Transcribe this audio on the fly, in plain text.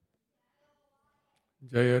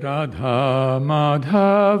Jaya Radha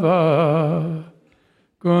Madhava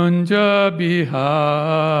Kunja Bihari.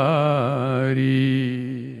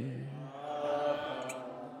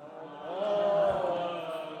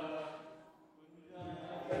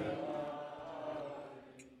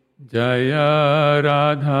 Jaya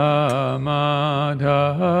Radha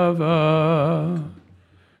Madhava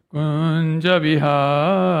Kunja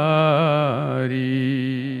Bihari.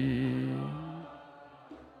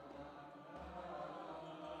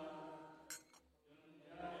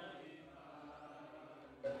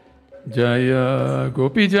 Jaya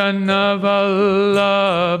Gopijana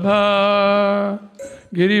Vallabha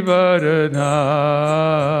Girivaradhari.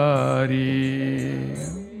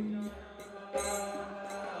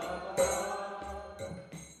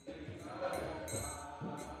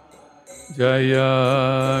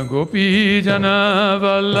 Jaya Gopijana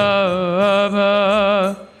Vallabha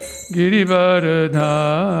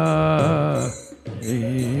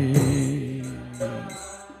Girivaradhari.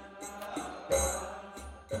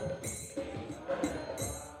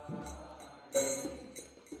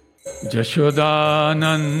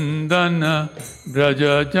 Jashodanandana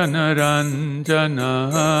Braja Janaranjana.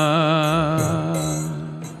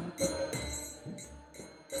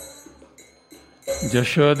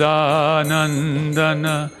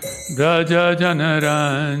 Jashodanandana Braja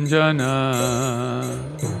Janaranjana.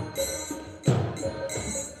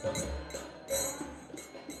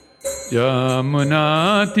 Yamuna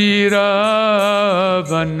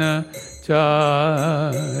Tiravana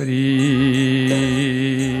Chari.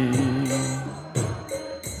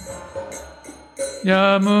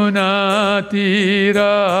 Yamuna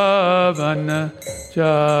Tiravana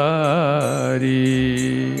Chari.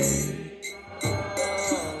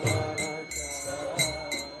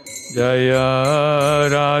 Jaya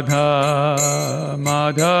Radha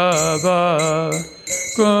Madhava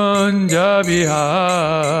Kunja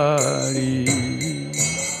Bihari.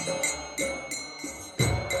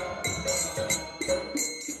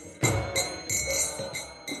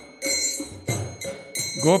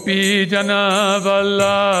 Gopi Jana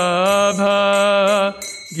Vallabha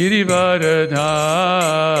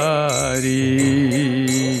Girivaradhari.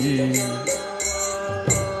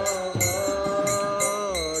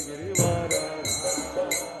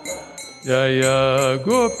 Jaya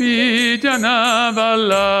Gopi Jana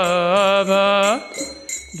Vallabha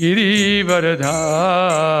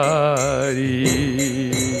Girivaradhari.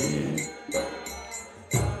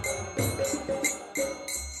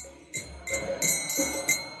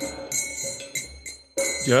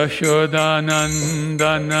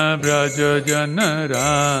 Jashodanandana Braja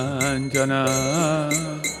Janaranjana.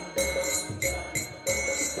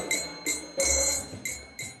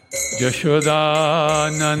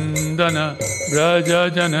 Jashodanandana Braja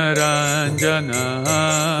Janaranjana.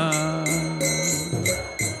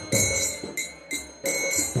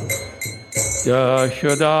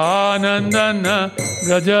 Jashodanandana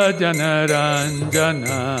Braja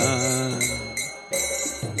Janaranjana.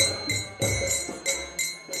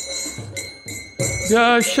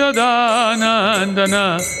 Jashodanandana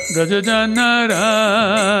Braja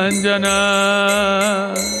Janaranjana.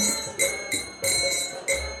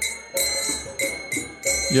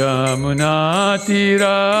 Yamuna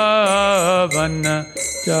Tiravana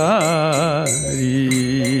Chari.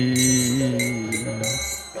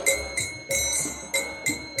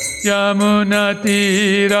 Yamuna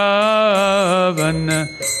Tiravana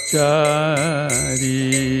Chari.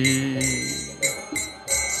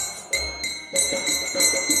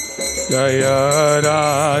 Jaya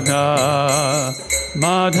Radha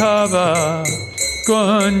Madhava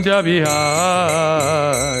Kunja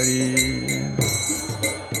Bihari.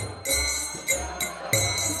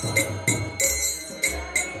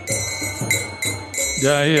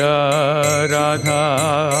 Jaya Radha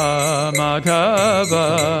Madhava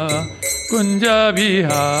Kunja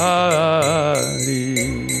Bihari.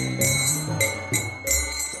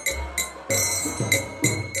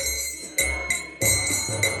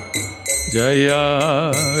 Jaya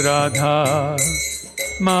Radha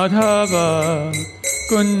Madhava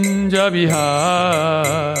Kunja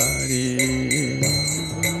Bihari.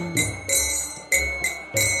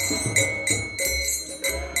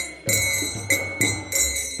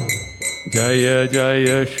 Jaya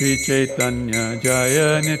Jaya Shri Chaitanya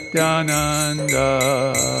Jaya Nityananda.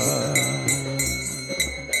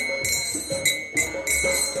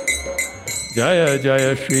 Jaya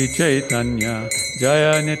Jaya Shri Chaitanya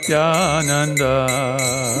Jaya Nityananda.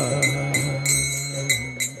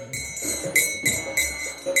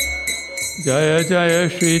 Jaya Jaya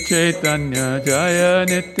Shri Chaitanya Jaya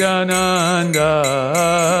Nityananda.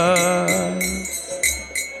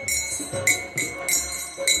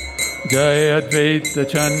 Jaya Advaita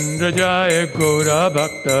Chandra Jaya Gaura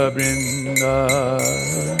Bhakta Vrinda.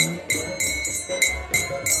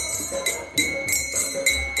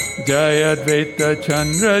 Jaya Advaita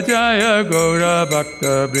Chandra Jaya Gaura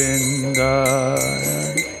Bhakta Vrinda.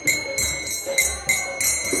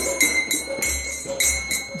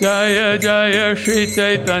 Jaya Jaya Shri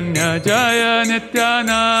Chaitanya Jaya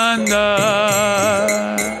Nityananda.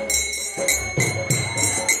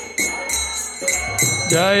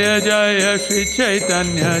 Jaya Jaya Shri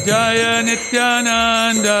Chaitanya Jaya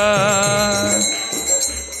Nityananda.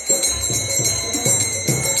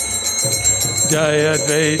 Jaya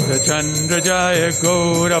Advaita Chandra Jaya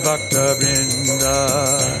Gaura Bhakta Vrinda.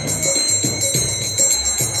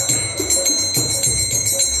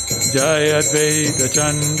 Jaya Advaita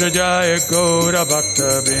Chandra Jaya Gaura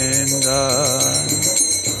Bhakta Vrinda.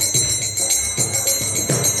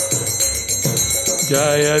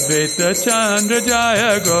 Jaya Advaita Chandra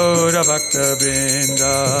Jaya Gaura Bhakta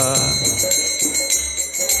Vrinda.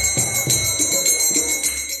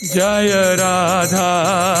 Jaya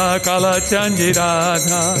Radha Kalachandji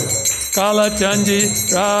Radha Kalachandji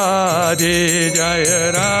Radhe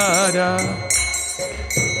Jaya Radha.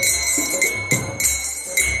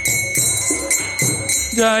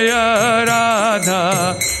 Jaya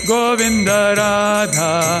Radha Govinda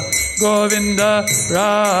Radha Govinda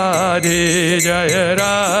Radhe Jaya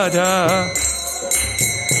Radha.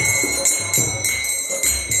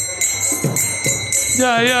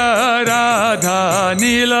 Jaya Radha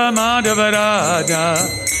Nila Madhava Radha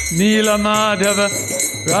Nila Madhava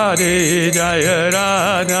Radhe Jaya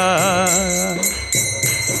Radha.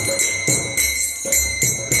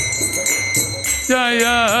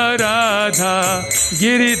 Jaya Radha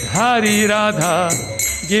Giridhari Radha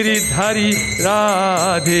Giridhari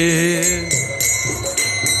Radhe.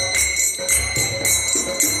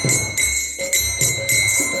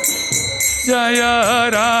 Jaya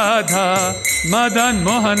Radha Madan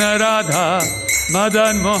Mohana Radha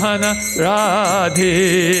Madan Mohana Radhe.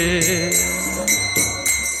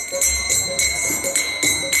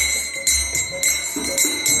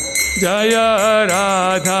 Jaya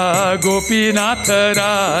Radha Gopinath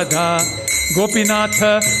Radha Gopinath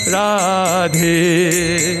Radhe.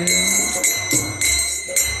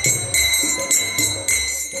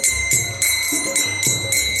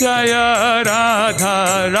 Jaya Radha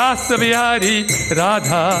Rasa Bihari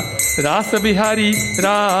Radha Rasa Bihari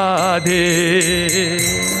Radhe.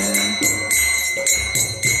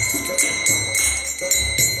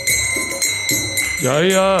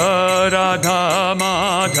 Jaya Radha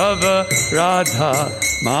Madhava Radha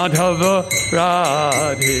Madhava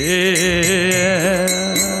Radhe.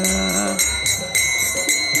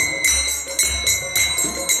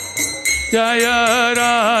 Jaya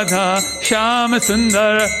Radha Shyam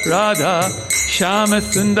Sundar Radha Shyam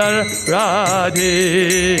Sundar Radhe.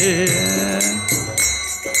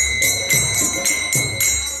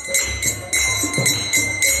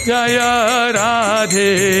 Jaya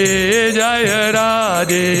Radhe Jaya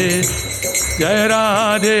Radhe Jaya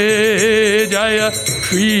Radhe Jaya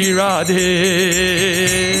Shri Radhe.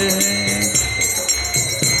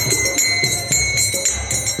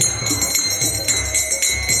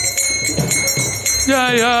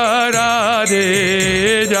 Jaya Radhe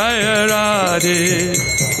Jaya Radhe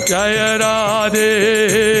Jaya Radhe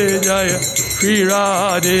Jaya Shri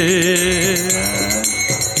Radhe.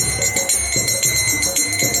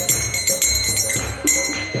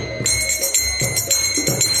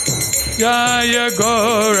 Jaya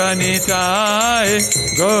Gauranitai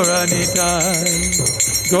Gauranitai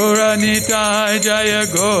Gauranitai Jaya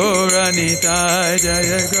Gauranitai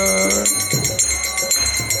Jaya Gaur.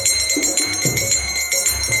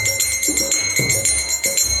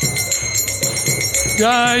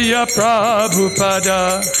 Jaya Prabhupada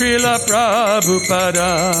Srila Prabhupada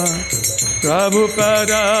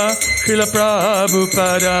Prabhupada Srila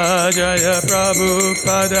Prabhupada Jaya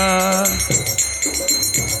Prabhupada.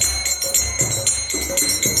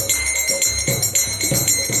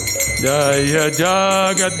 Jaya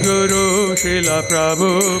Jagadguru Srila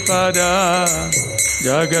Prabhupada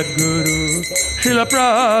Jagadguru Srila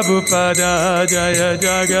Prabhupada Jaya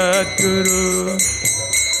Jagadguru.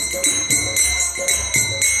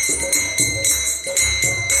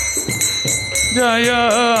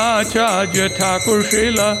 Jaya Acharya Thakur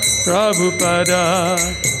Srila Prabhupada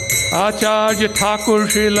Acharya Thakur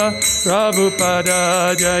Srila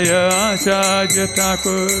Prabhupada Jaya Acharya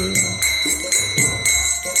Thakur.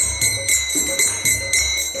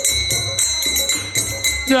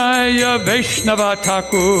 Jaya Vaishnava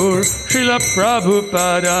Thakur Srila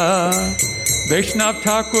Prabhupada Vaishnava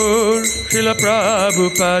Thakur Srila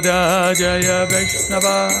Prabhupada Jaya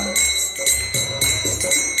Vaishnava.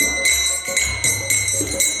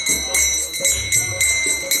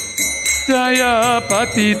 Jaya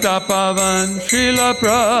Patita Pavan Srila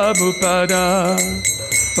Prabhupada.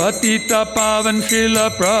 Patita Pavan Srila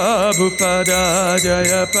Prabhupada.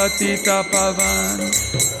 Jaya Patita Pavan.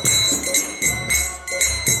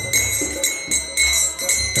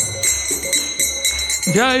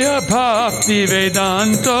 Jaya Bhakti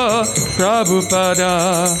Vedanta Prabhupada.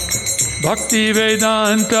 Bhakti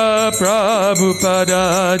Vedanta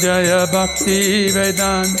Prabhupada. Jaya Bhakti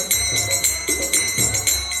Vedanta.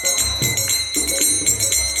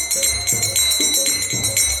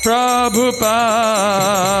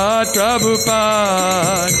 Prabhupada,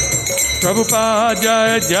 Prabhupada, Prabhupada,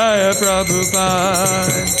 Jaya Jaya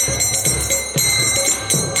Prabhupada.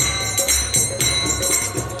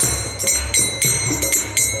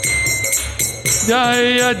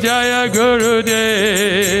 Jaya Jaya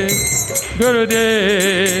Gurudev,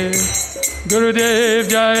 Gurudev, Gurudev,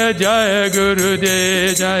 Jaya Jaya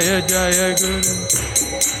Gurudev, Jaya Jaya Gurudev.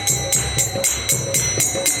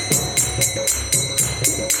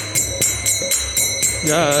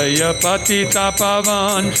 Jaya Patita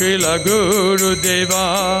Pavan Srila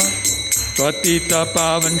Gurudeva. Patita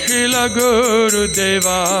Pavan Srila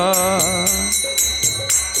Gurudeva.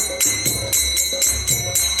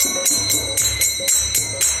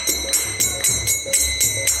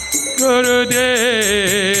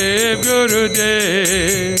 Gurudev,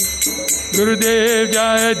 Gurudev, Gurudev,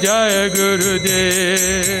 Jaya Jaya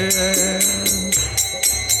Gurudev.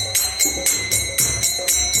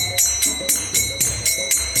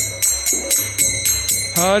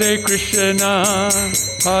 Hare Krishna,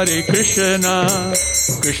 Hare Krishna,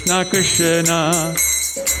 Krishna Krishna,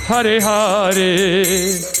 Hare Hare,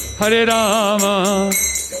 Hare Rama,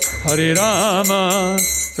 Hare Rama,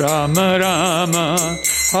 Rama Rama,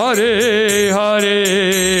 Hare Hare.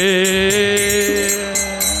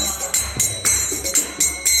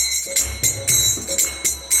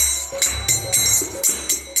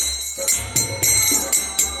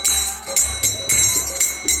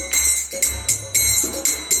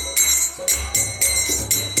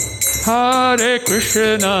 Hare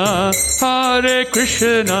Krishna, Hare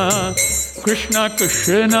Krishna, Krishna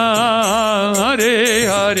Krishna, Hare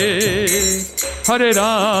Hare, Hare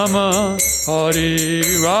Rama, Hare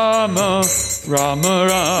Rama, Rama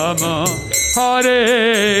Rama,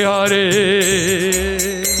 Hare Hare.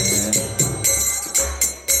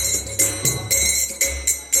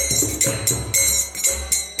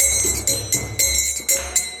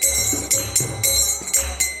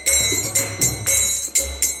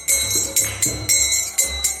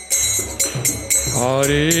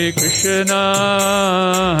 Hare Krishna,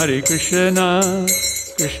 Hare Krishna,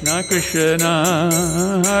 Krishna Krishna,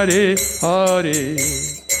 Hare Hare,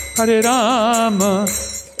 Hare Rama,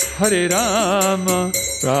 Hare Rama,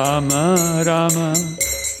 Rama Rama,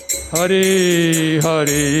 Hare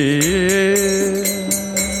Hare.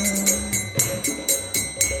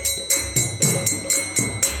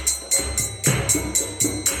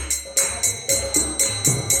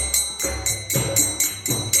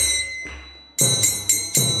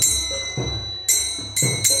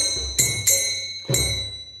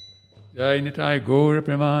 Jai Nitai Gaura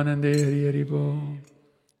Premanande Hari Hari Bol.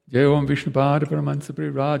 Jai Om Vishnupada Paramahansa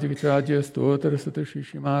Parivrajakacharya Stotra Sutta Shri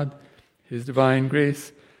Srimad His Divine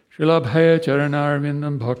Grace Srila Bhaya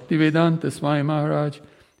Charanarvindam Bhakti Vedanta Swami Maharaj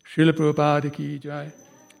Srila Prabhupada Ki Jai.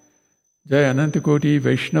 Jai Anantakoti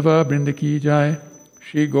Vaishnava Brinda Ki Jai.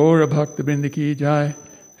 Shri Gaura Bhakta Brinda Ki Jai.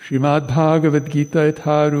 Srimad Bhagavad Gita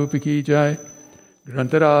Yatha Rupa Ki Jai.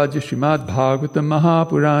 Grantaraj Srimad Bhagavatam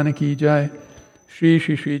Mahapurana Ki Jai. Shri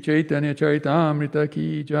Shri Shri Chaitanya Charitamrita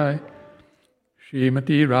Ki Jai.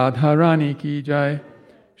 Srimati Radharani Ki Jai.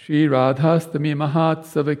 Shri Radhastami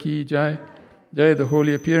Mahatsava Ki Jai. Jai, the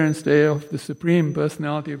holy appearance day of the Supreme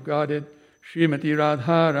Personality of Godhead. Srimati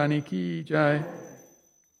Radharani Ki Jai.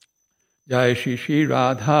 Jai Shri Shri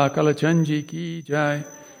Radha Kalachanji Ki Jai.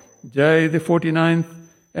 Jai, the 49th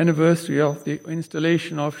anniversary of the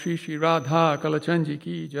installation of Shri Shri Radha Kalachanji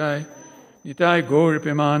Ki Jai. Nitai Gaur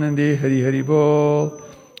Premanande Hari Hari Bol.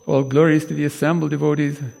 All glories to the assembled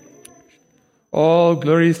devotees. All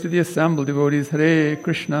glories to the assembled devotees. Hare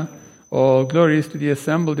Krishna. All glories to the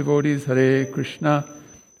assembled devotees. Hare Krishna.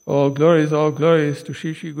 All glories to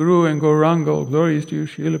Shri Shri Guru and Gauranga. All glories to you,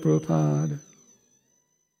 Srila Prabhupada.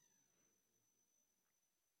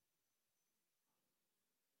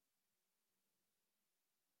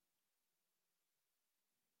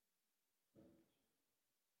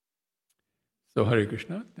 So Hare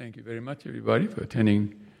Krishna, thank you very much everybody for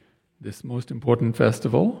attending this most important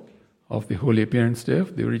festival of the Holy Appearance Day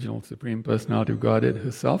of the original Supreme Personality of Godhead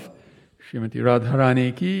herself, Srimati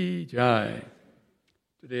Radharani Ki Jai.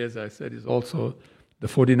 Today, as I said, is also the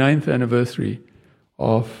 49th anniversary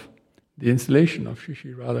of the installation of Shri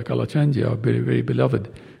Shri Radha Kalachandji, our very, very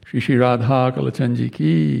beloved Shri Shri Radha Kalachandji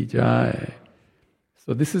ki jai.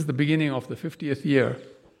 So this is the beginning of the 50th year.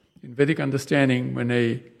 In Vedic understanding, when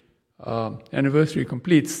a anniversary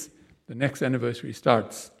completes, the next anniversary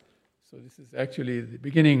starts. So this is actually the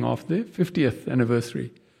beginning of the 50th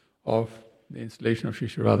anniversary of the installation of Shri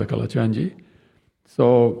Shri Radha Kalachandji.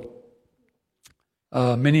 So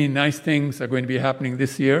many nice things are going to be happening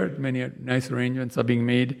this year. Many nice arrangements are being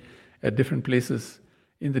made at different places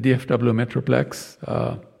in the DFW Metroplex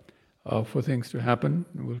for things to happen.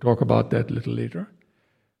 We'll talk about that a little later.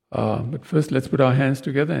 But first, let's put our hands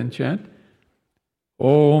together and chant.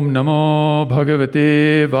 Om Namo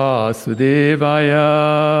Bhagavate Vasudevaya.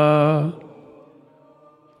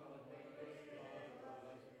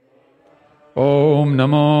 Om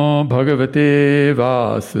Namo Bhagavate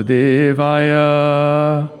Vasudevaya.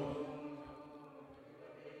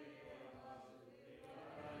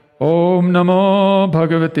 Om Namo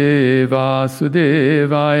Bhagavate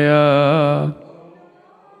Vasudevaya.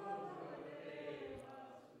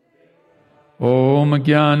 Om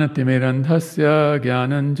Jnanatimirandhasya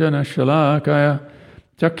Jnananjana Shalakaya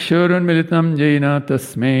Chakshurunmilitam Jena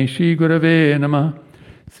Tasmai Shri Gurave Namah.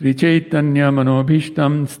 Sri Chaitanya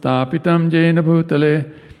Manobhishtam Stapitam Jena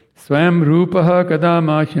Bhutale Swam Rupaha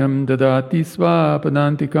Kadamahyam Dadati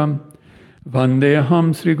Swapadantikam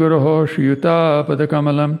Vandeham Sri Guruho Shri Yuta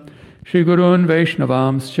Padakamalam Shri Gurun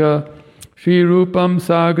Vaishnavamscha Shri Rupam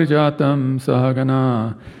Sagrajatam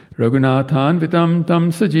Sahagana Raghunathan Vitam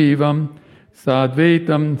Tam Sajivam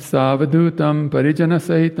Sadvaitam Savadhutam Parijana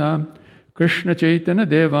Sahitam Krishna Chaitanya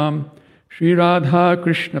Devam Shri Radha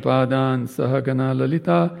Krishna Padan Sahagana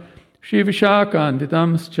Lalita Shri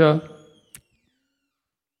Vishakhanditamscha.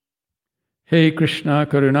 Hey Krishna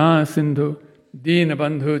Karuna Sindhu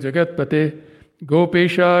Deenabandhu Jagatpate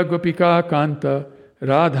Gopesha Gopika Kanta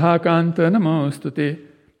Radha Kanta Namostute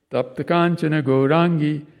Tapta Kanchana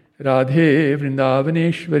Gaurangi Radhe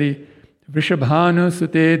Vrindavaneshwari Vrishabhanu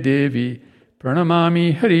Sute Devi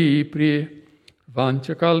Pranamami Hari Priye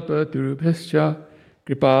Vanchakalpa Turubhascha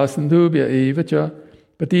Kripa Sindhubhya Evacha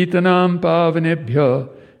Patitanam Pavanebhya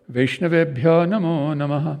Vaishnavebhya Namo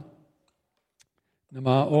Namaha.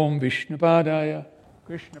 Nama Om Vishnupadaya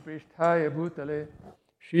Krishna Prishthaya Bhutale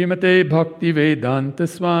Srimate Bhakti Vedanta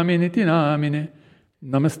Swami Niti Namine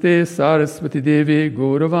Namaste Saraswati Deve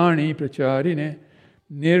Gauravani Pracharine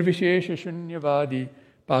Nirvishesha Shunyavadi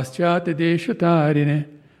Paschate Deshatarine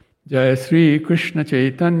Jaya Sri Krishna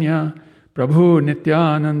Chaitanya Prabhu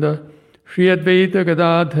Nityananda Shri Advaita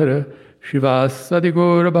Gadadhara Shivasadi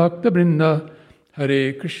Gaura Bhakta Brinda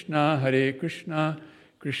Hare Krishna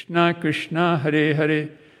Krishna Krishna Hare Hare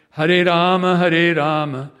Hare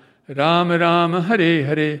Rama Rama Rama Hare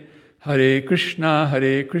Hare Hare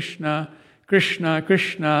Krishna Krishna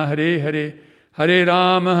Krishna Hare Hare Hare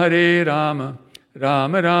Rama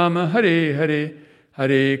Rama Rama Hare Hare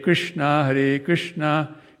Hare Krishna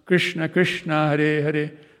Krishna Krishna Hare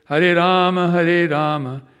Hare Hare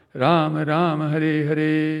Rama Rama Hare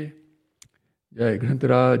Hare. Jai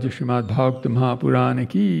Grantaraj Srimad Bhagavata Mahapurana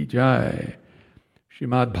ki Jai.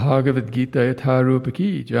 Srimad Bhagavad Gita Yatharupa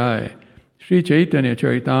ki Jai. Sri Chaitanya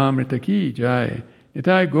Charitamrita ki Jai.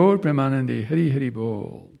 Nitai Gaur Premanande Hari Hari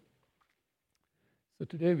Bol. So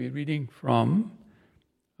today we're reading from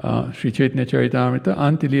Sri Chaitanya Charitamrita,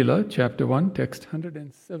 Antilila, Chapter 1, Text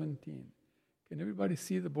 117. Can everybody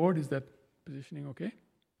see the board? Is that positioning okay?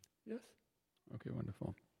 Yes? Okay,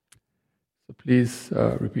 wonderful. So please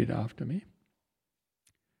repeat after me.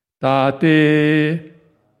 Tate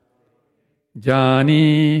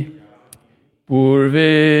Jani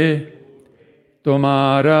Purve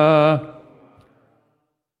Tomara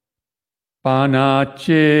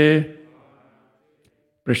Panache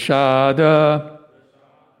Prashada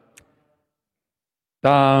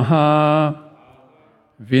Taha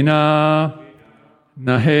Vina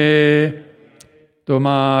Nahe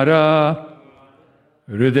Tomara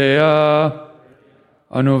Hridaya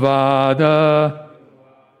Anuvada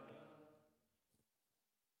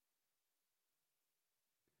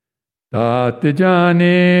Tat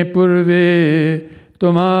jane purve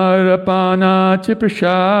Tomara Panach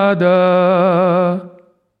Prashada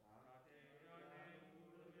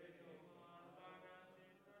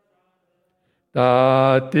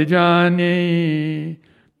Tat jane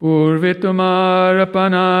Purve Tomara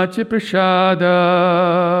Panach Prashada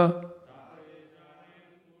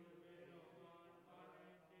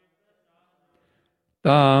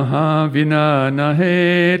Taha Vina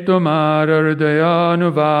Nahe Tomara Hridaya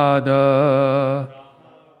Anuvada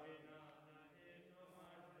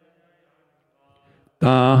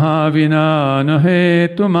ताहा विना न है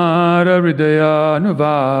तुम्हारा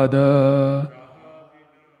हृदयानुवाद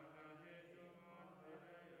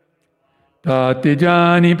ताति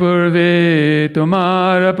जानी पूर्वे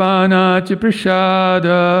तुम्हारा पानाच प्रसाद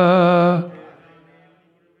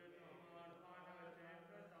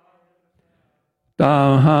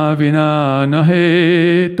ताहा विना न है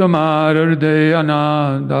तुम्हारा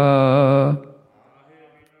हृदयानुवाद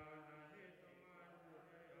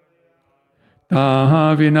ताहा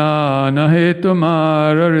विना न है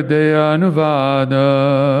तुम्हारा हृदयानुवाद.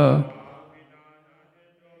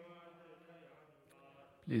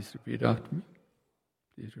 Please repeat after me.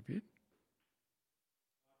 Please repeat.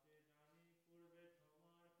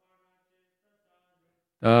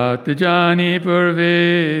 तात जानी पूर्वे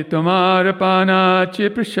तुम्हारा पानाच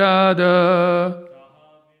प्रसाद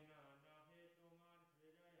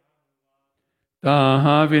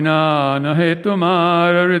ताहा विना न है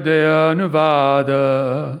तुम्हारा हृदयानुवाद.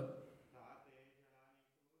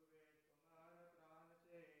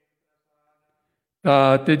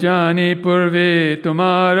 तात जानी पूर्वे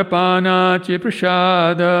तुम्हारा पानाच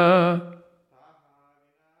प्रसाद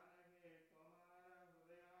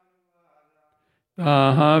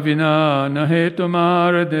ताहा विना न है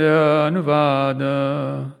तुम्हारा हृदयानुवाद.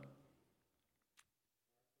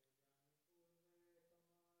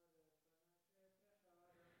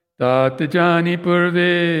 तात जानी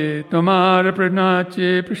पूर्वे तुम्हारा पानाच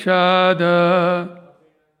प्रसाद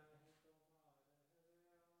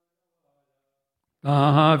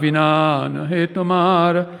ताहा विना न है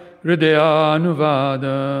तुम्हारा हृदयानुवाद.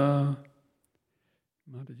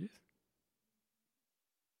 Mataji?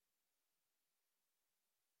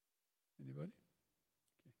 Anybody?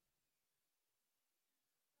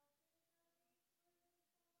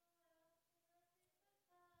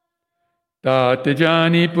 तात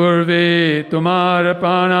जानी पूर्वे तुम्हारा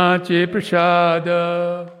पानाच प्रसाद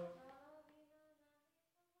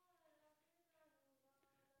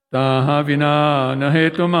ताहा विना न है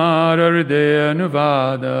तुम्हारा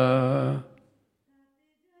हृदयानुवाद.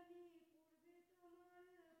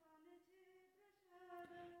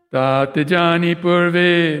 तात जानी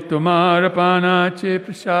पूर्वे तुम्हारा पानाच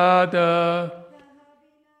प्रसाद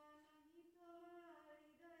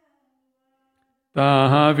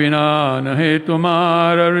ताहा विना न है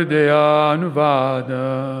तुम्हारा हृदयानुवाद.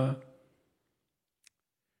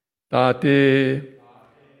 Tate,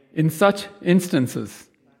 in such instances,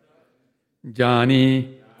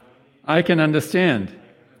 Jani, I can understand.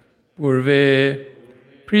 Purve,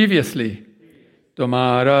 previously.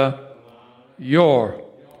 Tomara, your.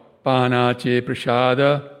 Panache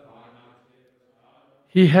prasada.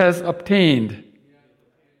 He has obtained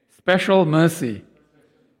special mercy.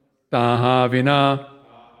 Taha vina.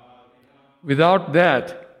 Without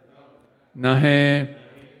that, nahe,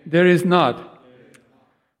 there is not.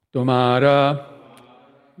 Tomara,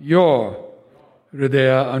 your.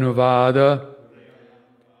 Hridaya Anuvada,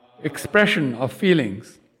 expression of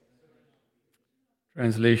feelings.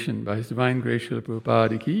 Translation by His Divine Grace Srila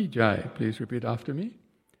Prabhupada Ki Jai. Please repeat after me.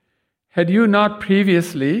 Had you not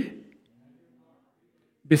previously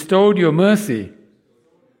bestowed your mercy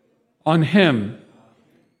on him,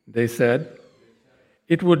 they said,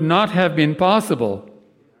 it would not have been possible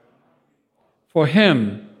for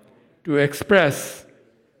him to express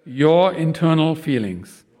your internal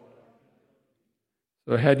feelings.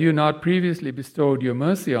 So had you not previously bestowed your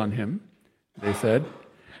mercy on him, they said,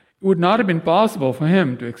 it would not have been possible for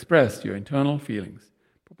him to express your internal feelings.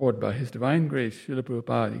 Purport by His Divine Grace, Srila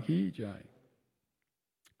Prabhupada Ki Jai.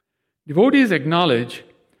 Devotees acknowledge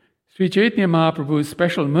Sri Chaitanya Mahaprabhu's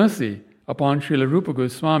special mercy upon Srila Rupa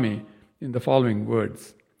Goswami in the following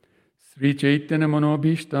words. Sri Chaitanya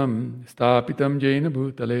Manobhishtam Stapitam Jaina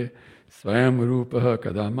Bhutale Swayam Rupaha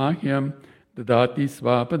Kadamahyam Dadati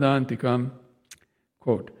Svapadantikam.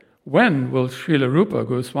 Quote, when will Srila Rupa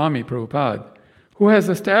Goswami Prabhupada, who has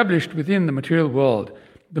established within the material world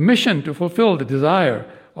the mission to fulfill the desire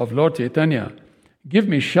of Lord Chaitanya, give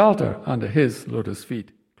me shelter under his lotus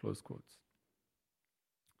feet? Close quotes.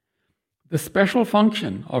 The special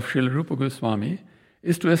function of Srila Rupa Goswami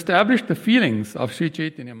is to establish the feelings of Sri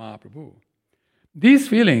Chaitanya Mahaprabhu. These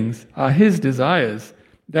feelings are his desires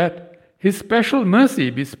that his special mercy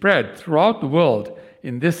be spread throughout the world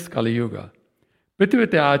in this Kali Yuga.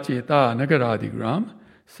 Prithvite acheta nagaradigram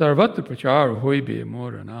sarvatra prachar hoibe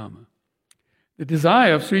moranama. The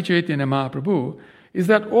desire of Sri Chaitanya Mahaprabhu is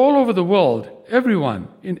that all over the world, everyone,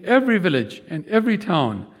 in every village and every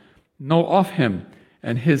town, know of him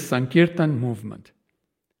and his Sankirtan movement.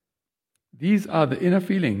 These are the inner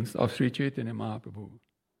feelings of Sri Chaitanya Mahaprabhu.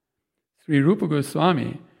 Sri Rupa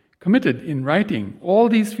Goswami committed in writing all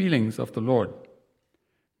these feelings of the Lord.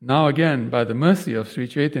 Now again, by the mercy of Sri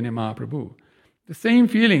Chaitanya Mahaprabhu, the same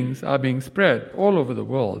feelings are being spread all over the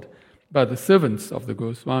world by the servants of the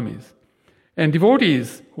Goswamis. And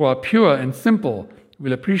devotees who are pure and simple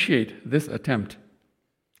will appreciate this attempt.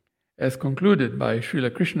 As concluded by Srila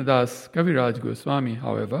Krishnadas Kaviraj Goswami,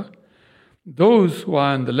 however, those who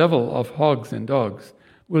are on the level of hogs and dogs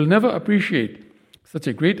will never appreciate such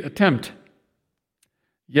a great attempt.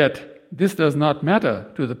 Yet, this does not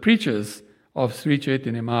matter to the preachers of Sri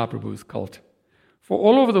Chaitanya Mahaprabhu's cult. For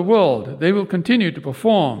all over the world, they will continue to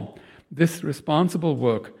perform this responsible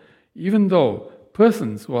work, even though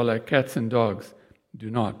persons who are like cats and dogs do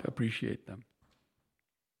not appreciate them.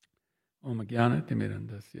 Om Jnana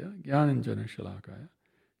Timirandasya Jnananjana Shalakaya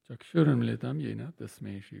Chakshuramilitam Yena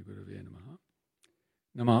Tasmai Shri Gurave Namaha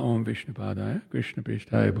Nama Om Vishnupadaya Krishna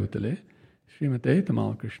Prishtaya Bhutale Srimate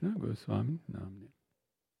Tamal Krishna Goswami Namne.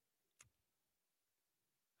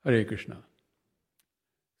 Hare Krishna.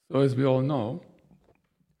 So as we all know,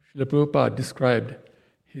 Srila Prabhupada described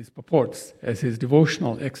his purports as his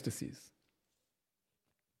devotional ecstasies.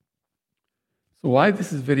 So why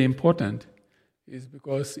this is very important is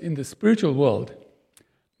because in the spiritual world,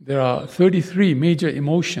 there are 33 major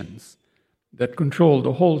emotions that control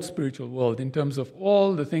the whole spiritual world in terms of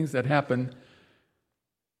all the things that happen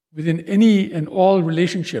within any and all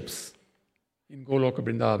relationships in Goloka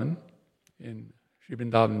Vrindavan, in Sri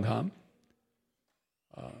Vrindavan Dham.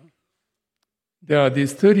 There are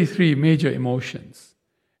these 33 major emotions.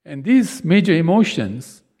 And these major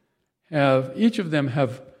emotions each of them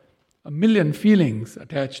have 1 million feelings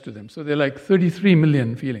attached to them. So they're like 33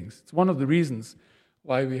 million feelings. It's one of the reasons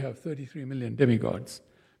why we have 33 million demigods,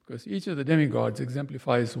 because each of the demigods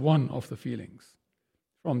exemplifies one of the feelings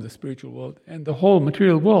from the spiritual world, and the whole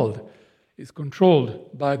material world is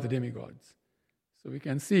controlled by the demigods. So we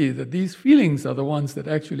can see that these feelings are the ones that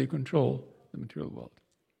actually control the material world.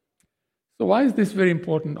 So why is this very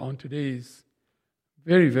important on today's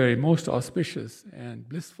very, very most auspicious and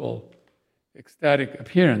blissful, ecstatic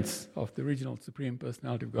appearance of the original Supreme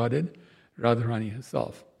Personality of Godhead, Radharani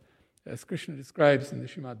herself? As Krishna describes in the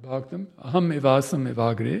Srimad Bhagavatam, Aham evasam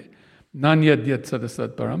evagre, nanyad yad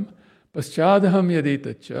sadasad param, paschadaham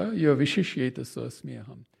yadetacha, yo vishishyeta sasmi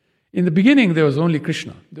aham. In the beginning, there was only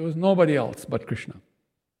Krishna. There was nobody else but Krishna.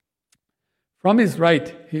 From his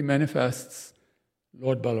right, he manifests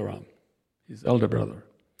Lord Balaram, his elder brother.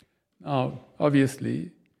 Now,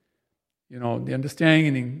 obviously, the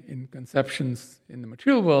understanding in conceptions in the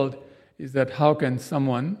material world is that how can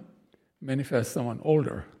someone manifest someone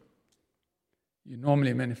older? You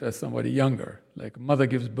normally manifest somebody younger, like a mother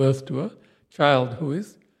gives birth to a child who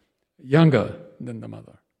is younger than the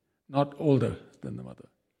mother, not older than the mother.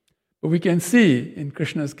 But we can see in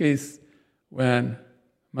Krishna's case, when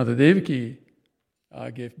Mother Devaki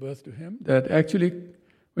gave birth to him, that actually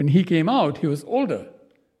when he came out, he was older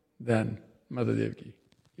than Mother Devaki.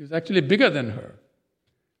 He was actually bigger than her.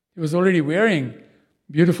 He was already wearing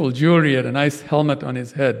beautiful jewelry, had a nice helmet on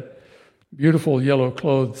his head, beautiful yellow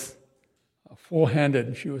clothes, four-handed,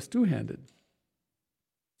 and she was two-handed.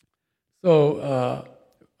 So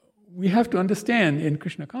we have to understand in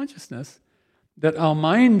Krishna consciousness that our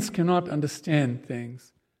minds cannot understand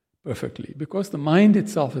things perfectly because the mind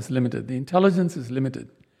itself is limited, the intelligence is limited.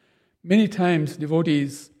 Many times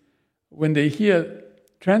devotees, when they hear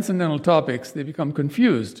transcendental topics, they become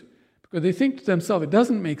confused because they think to themselves, it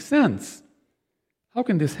doesn't make sense. How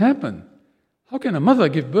can this happen? How can a mother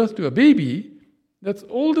give birth to a baby that's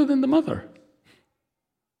older than the mother?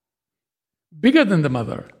 Bigger than the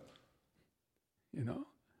mother,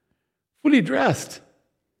 fully dressed,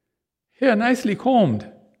 hair nicely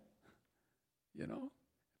combed,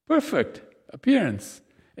 perfect appearance.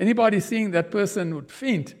 Anybody seeing that person would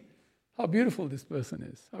faint. How beautiful this person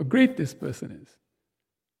is, how great this person is.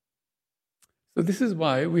 So this is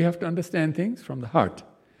why we have to understand things from the heart.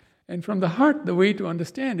 And from the heart, the way to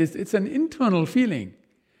understand is it's an internal feeling.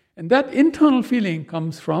 And that internal feeling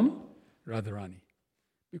comes from Radharani,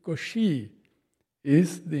 because she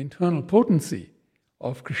is the internal potency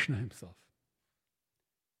of Krishna himself.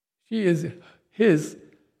 She is his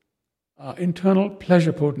internal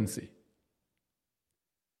pleasure potency.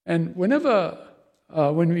 And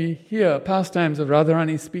when we hear pastimes of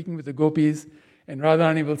Radharani speaking with the gopis, and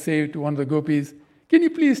Radharani will say to one of the gopis, "Can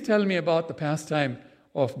you please tell me about the pastime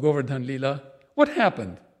of Govardhan Leela? What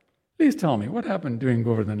happened? Please tell me, what happened during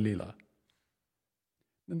Govardhan Leela?"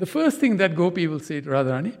 And the first thing that gopi will say to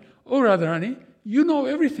Radharani, "Oh Radharani, you know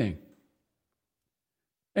everything.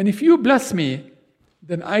 And if you bless me,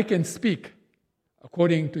 then I can speak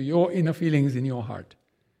according to your inner feelings in your heart.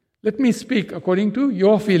 Let me speak according to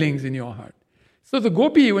your feelings in your heart." So the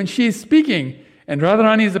gopi, when she is speaking, and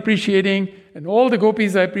Radharani is appreciating, and all the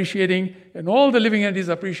gopis are appreciating, and all the living entities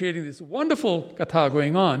are appreciating this wonderful katha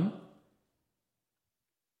going on,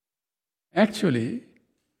 actually,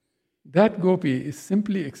 that gopi is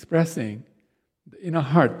simply expressing the inner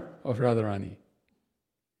heart of Radharani.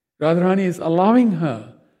 Radharani is allowing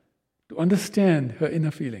her to understand her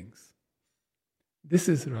inner feelings. This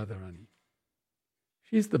is Radharani.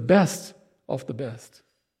 She is the best of the best.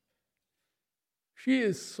 She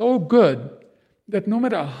is so good that no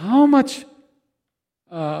matter how much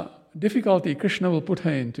difficulty Krishna will put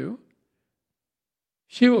her into,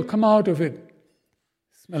 she will come out of it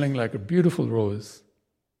smelling like a beautiful rose,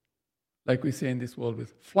 like we say in this world,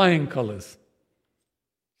 with flying colors.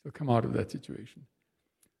 She'll come out of that situation.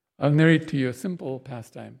 I'll narrate to you a simple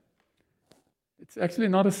pastime. It's actually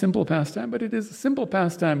not a simple pastime, but it is a simple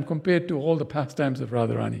pastime compared to all the pastimes of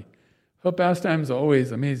Radharani. Her pastimes are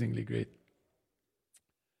always amazingly great.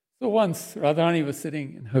 So once Radharani was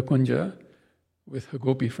sitting in her kunja with her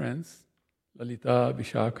gopi friends, Lalita,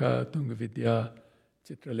 Vishakha, Tungavidya,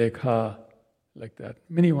 Chitralekha, like that,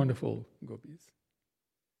 many wonderful gopis.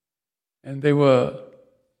 And they were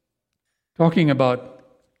talking about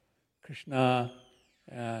Krishna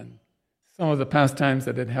and some of the pastimes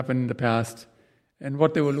that had happened in the past and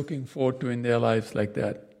what they were looking forward to in their lives like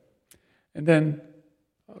that. And then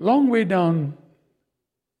a long way down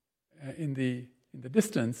in the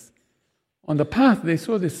distance, on the path, they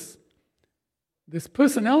saw this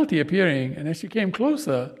personality appearing, and as she came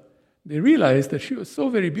closer, they realized that she was so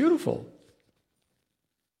very beautiful.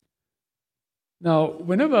 Now,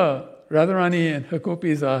 whenever Radharani and her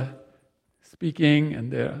gopis are speaking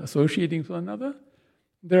and they're associating with one another,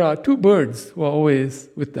 there are two birds who are always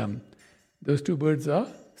with them. Those two birds are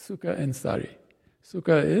Sukha and Sari.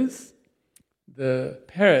 Sukha is the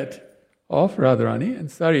parrot of Radharani, and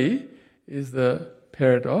Sari is the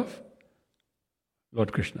parrot of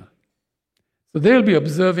Lord Krishna. So they'll be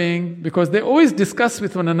observing, because they always discuss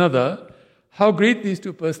with one another how great these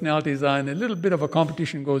two personalities are, and a little bit of a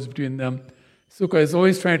competition goes between them. Sukha is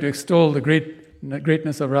always trying to extol the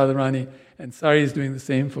greatness of Radharani, and Sari is doing the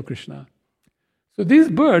same for Krishna. So these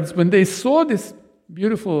birds, when they saw this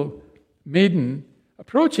beautiful maiden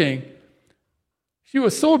approaching, she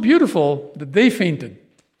was so beautiful that they fainted.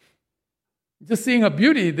 Just seeing her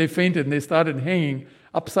beauty, they fainted and they started hanging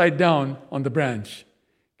upside down on the branch.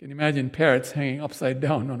 You can imagine parrots hanging upside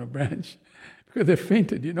down on a branch because they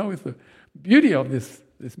fainted, with the beauty of this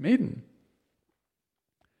maiden.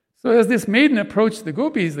 So as this maiden approached the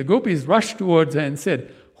gopis rushed towards her and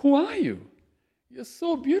said, "Who are you? You're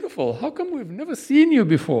so beautiful. How come we've never seen you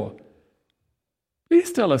before?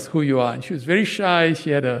 Please tell us who you are." And she was very shy.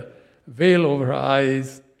 She had a veil over her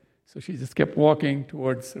eyes. So she just kept walking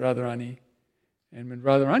towards Radharani. And when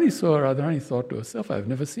Radharani saw her, Radharani thought to herself, "I've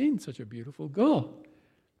never seen such a beautiful girl.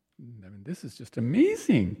 I mean, this is just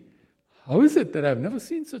amazing. How is it that I've never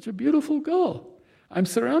seen such a beautiful girl? I'm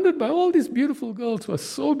surrounded by all these beautiful girls who are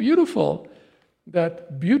so beautiful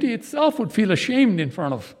that beauty itself would feel ashamed in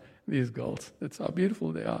front of these girls. That's how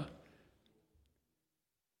beautiful they are."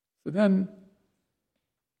 So then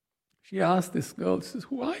she asked this girl, she says,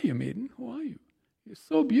 "Who are you, maiden? Who are you? You're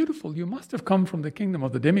so beautiful. You must have come from the kingdom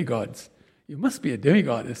of the demigods. You must be a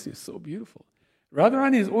demigoddess. You're so beautiful."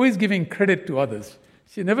 Radharani is always giving credit to others.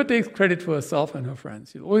 She never takes credit for herself and her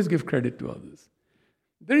friends. She'll always give credit to others.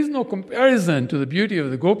 There is no comparison to the beauty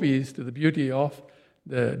of the gopis, to the beauty of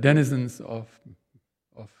the denizens of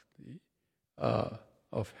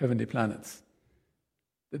heavenly planets.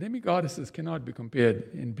 The demigoddesses cannot be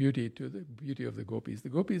compared in beauty to the beauty of the gopis. The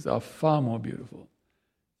gopis are far more beautiful.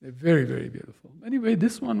 They're very, very beautiful. Anyway,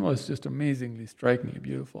 this one was just amazingly, strikingly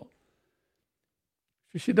beautiful.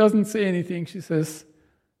 She doesn't say anything. She says,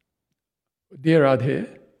 "Dear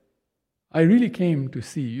Radhe, I really came to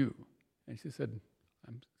see you." And she said,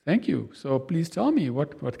 "Thank you. So please tell me,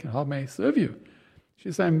 how may I serve you?"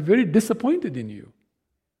 She said, "I'm very disappointed in you."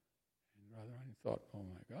 And Radharani thought, "Oh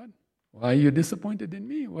my God, why are you disappointed in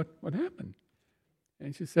me? What happened?"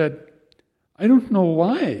 And she said, "I don't know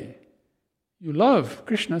why you love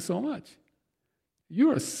Krishna so much. You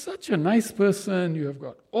are such a nice person. You have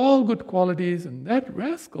got all good qualities, and that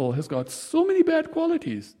rascal has got so many bad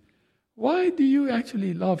qualities. Why do you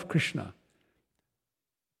actually love Krishna?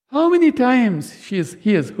 How many times he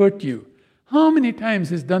has hurt you? How many times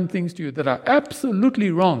he's done things to you that are absolutely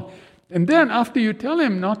wrong? And then after you tell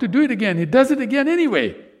him not to do it again, he does it again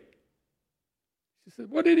anyway." She said,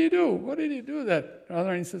 "What did he do? What did he do that?"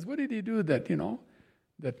 Radharani says, "What did he do that,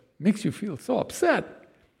 that makes you feel so upset?"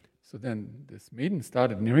 So then this maiden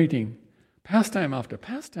started narrating pastime after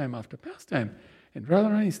pastime after pastime. And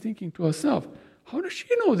Radharani is thinking to herself, how does she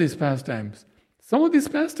know these pastimes? Some of these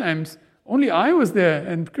pastimes, only I was there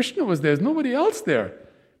and Krishna was there. There's nobody else there.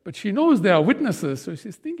 But she knows there are witnesses, so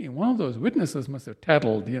she's thinking one of those witnesses must have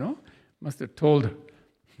tattled, must have told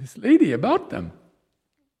this lady about them.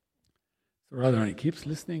 So Radharani keeps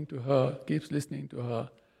listening to her.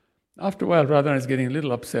 After a while, Radharani is getting a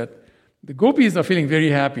little upset. The gopis are feeling very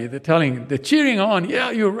happy. They're cheering on.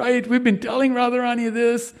 Yeah, you're right. We've been telling Radharani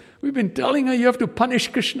this. We've been telling her you have to punish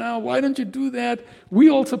Krishna. Why don't you do that? We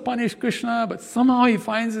also punish Krishna, but somehow he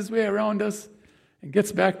finds his way around us and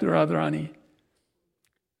gets back to Radharani.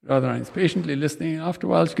 Radharani is patiently listening. After a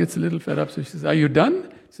while, she gets a little fed up. So she says, are you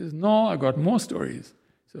done? She says, no, I got more stories.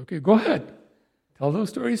 So, okay, go ahead. Tell those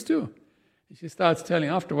stories too. And she starts telling.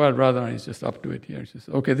 After a while, Radharani is just up to it here. She says,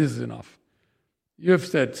 okay, this is enough. You have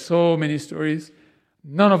said so many stories.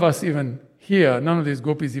 None of us even here, none of these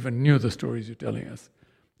gopis even knew the stories you're telling us.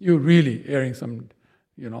 You're really airing some,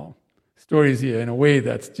 stories here in a way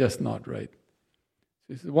that's just not right.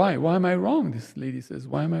 She says, why? Why am I wrong? This lady says,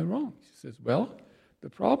 why am I wrong? She says, well, the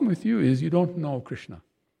problem with you is you don't know Krishna.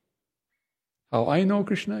 How I know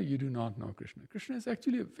Krishna, you do not know Krishna. Krishna is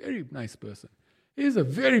actually a very nice person. He is a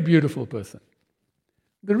very beautiful person.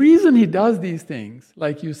 The reason he does these things,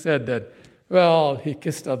 like you said that, well, he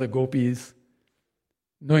kissed other gopis,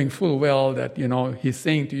 knowing full well that, he's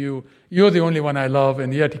saying to you, you're the only one I love,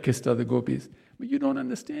 and yet he kissed other gopis. But you don't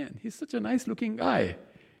understand. He's such a nice-looking guy.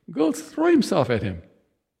 Girls throw themselves at him.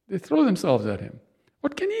 They throw themselves at him.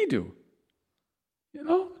 What can he do?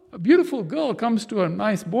 A beautiful girl comes to a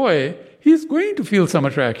nice boy, he's going to feel some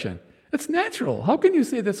attraction. It's natural. How can you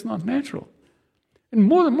say that's not natural? And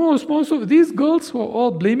most of these girls who are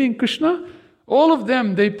all blaming Krishna, all of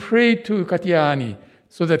them, they pray to Katyayani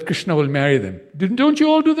so that Krishna will marry them. Don't you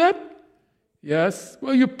all do that? Yes.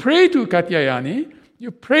 Well, you pray to Katyayani,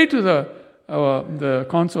 you pray to the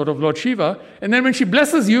consort of Lord Shiva, and then when she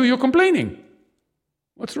blesses you, you're complaining.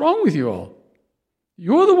 What's wrong with you all?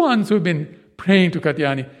 You're the ones who've been praying to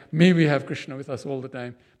Katyayani, may we have Krishna with us all the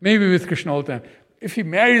time. May we be with Krishna all the time. If he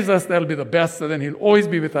marries us, that'll be the best, so then he'll always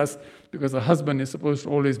be with us, because the husband is supposed to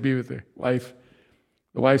always be with the wife.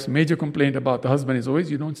 The wife's major complaint about the husband is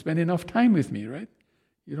always, you don't spend enough time with me, right?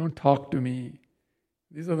 You don't talk to me.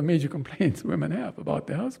 These are the major complaints women have about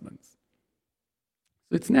their husbands.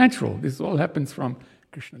 So it's natural. This all happens from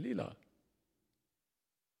Krishna Lila.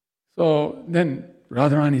 So then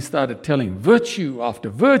Radharani started telling virtue after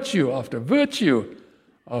virtue after virtue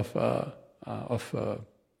of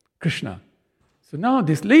Krishna. So now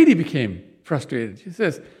this lady became frustrated. She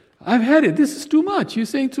says, I've had it. This is too much. You're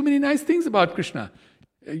saying too many nice things about Krishna.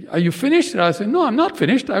 Are you finished? I said, no, I'm not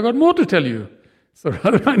finished. I got more to tell you. So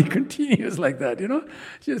Radharani continues like that,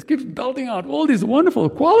 She just keeps belting out all these wonderful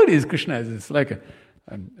qualities Krishna has. It's like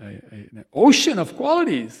an ocean of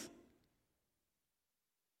qualities.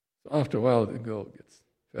 So after a while, the girl gets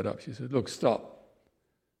fed up. She said, look, stop.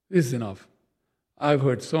 This is enough. I've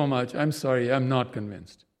heard so much. I'm sorry, I'm not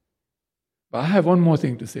convinced. But I have one more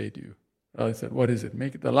thing to say to you. Radha said, what is it?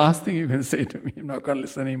 Make it the last thing you can say to me. I'm not going to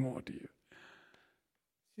listen anymore to you.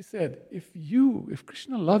 She said, if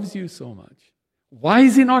Krishna loves you so much, why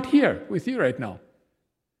is he not here with you right now?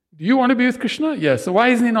 Do you want to be with Krishna? Yes. So why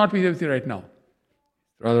isn't he not with you right now?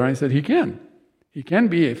 Radharani said, he can. He can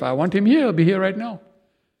be. If I want him here, he'll be here right now.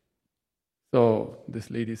 So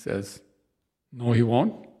this lady says, no, he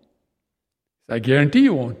won't. I guarantee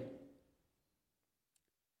you won't.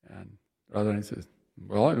 And Radharani says,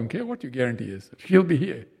 well, I don't care what your guarantee is. He'll be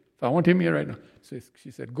here. If I want him here right now. So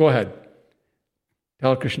she said, go ahead.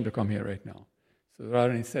 Tell Krishna to come here right now. So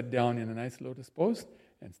Radharani sat down in a nice lotus pose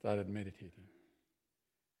and started meditating.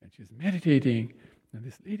 And she's meditating, and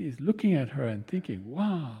this lady is looking at her and thinking,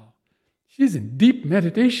 wow, she's in deep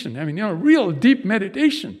meditation. Real deep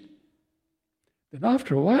meditation. Then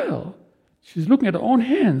after a while, she's looking at her own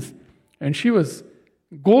hands, and she was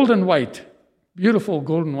golden white, beautiful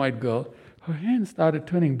golden white girl. Her hands started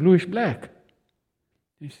turning bluish black.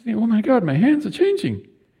 And she's thinking, oh my God, my hands are changing.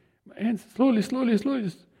 My hands slowly,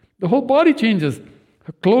 the whole body changes.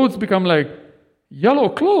 Her clothes become like yellow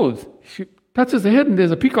clothes. She touches the head and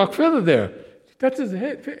there's a peacock feather there. She touches the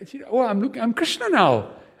head. I'm Krishna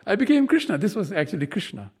now. I became Krishna. This was actually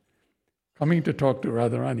Krishna coming to talk to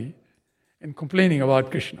Radharani and complaining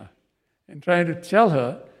about Krishna and trying to tell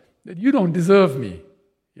her that you don't deserve me.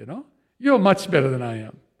 You're much better than I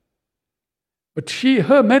am. But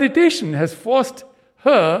her meditation has forced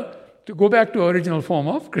her to go back to her original form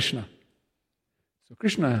of Krishna. So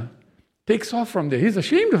Krishna takes off from there. He's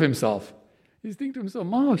ashamed of himself. He's thinking to himself,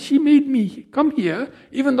 wow, she made me come here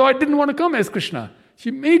even though I didn't want to come as Krishna. She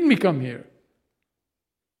made me come here.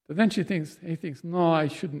 But then he thinks, no, I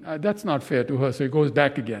shouldn't. That's not fair to her. So he goes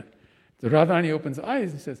back again. So Radharani opens her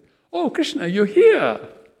eyes and says, "Oh, Krishna, you're here.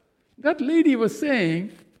 That lady was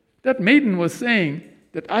saying, that maiden was saying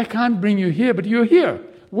that I can't bring you here, but you're here.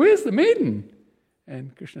 Where's the maiden?"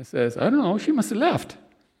 And Krishna says, "I don't know, she must have left."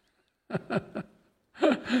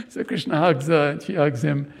 So Krishna hugs her, and she hugs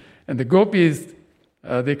him. And the gopis,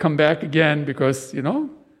 they come back again because,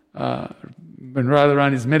 when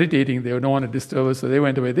Radharani is meditating, they don't want to disturb her, so they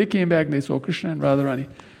went away. They came back and they saw Krishna and Radharani.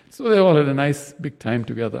 So they all had a nice big time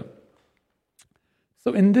together.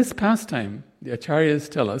 So in this pastime, the acharyas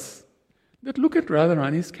tell us that look at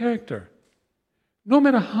Radharani's character. No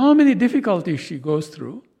matter how many difficulties she goes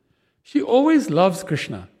through, she always loves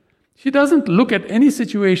Krishna. She doesn't look at any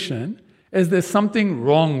situation as there's something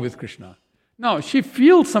wrong with Krishna. Now, she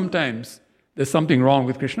feels sometimes there's something wrong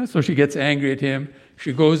with Krishna, so she gets angry at him.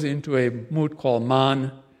 She goes into a mood called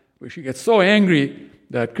man, where she gets so angry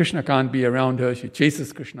that Krishna can't be around her. She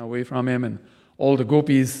chases Krishna away from him, and all the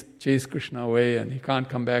gopis chase Krishna away, and he can't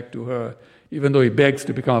come back to her, even though he begs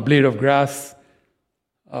to become a blade of grass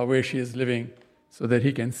where she is living, so that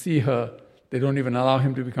he can see her. They don't even allow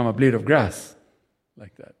him to become a blade of grass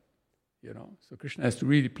like that. So Krishna has to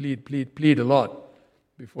really plead a lot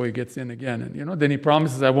before he gets in again. And then he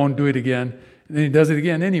promises, "I won't do it again," and then he does it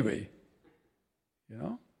again anyway.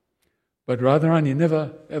 But Radharani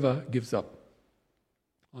never ever gives up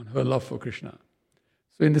on her love for Krishna.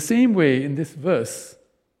 So in the same way, in this verse,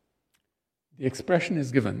 the expression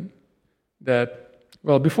is given that,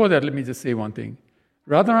 well, before that, let me just say one thing.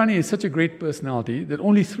 Radharani is such a great personality that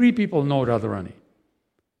only 3 people know Radharani.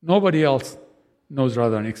 Nobody else knows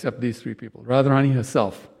Radharani except these 3 people. Radharani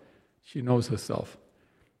herself, she knows herself.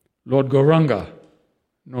 Lord Gauranga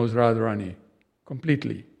knows Radharani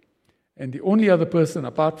completely. And the only other person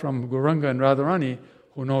apart from Gauranga and Radharani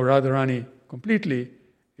who know Radharani completely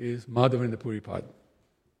is Madhavendra Puripad.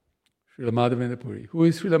 Srila Madhavendra Puri. Who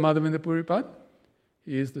is Srila Madhavendra Puripad?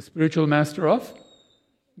 He is the spiritual master of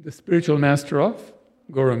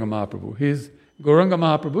Gauranga Mahaprabhu. He is Gauranga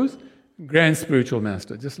Mahaprabhu's grand spiritual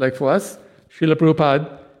master. Just like for us, Srila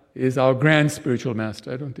Prabhupada is our grand spiritual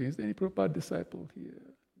master. I don't think there's any Prabhupada disciple here.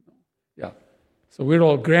 No. Yeah. So we're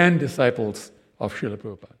all grand disciples of Srila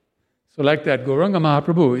Prabhupada. So like that, Gauranga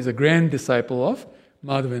Mahaprabhu is a grand disciple of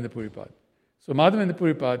Madhavendra Puripad. So Madhavendra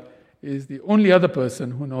Puripad is the only other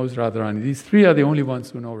person who knows Radharani. These 3 are the only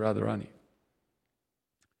ones who know Radharani.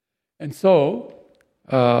 And so,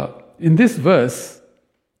 in this verse,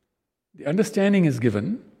 the understanding is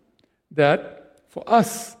given that for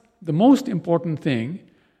us, the most important thing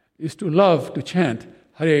is to love, to chant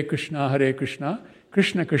Hare Krishna,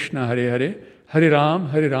 Krishna Krishna, Hare Hare, Hare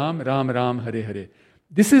Ram, Ram Ram, Hare Hare.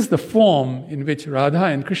 This is the form in which Radha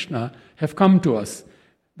and Krishna have come to us.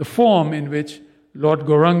 The form in which Lord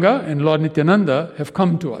Gauranga and Lord Nityananda have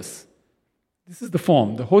come to us. This is the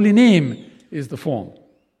form. The holy name is the form.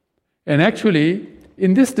 And actually,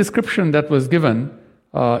 in this description that was given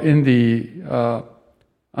in the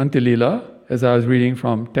Antilila, as I was reading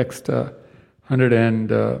from text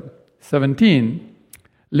 117,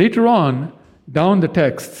 later on, down the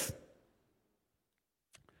texts,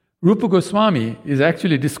 Rupa Goswami is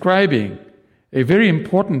actually describing a very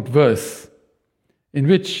important verse in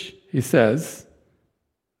which he says,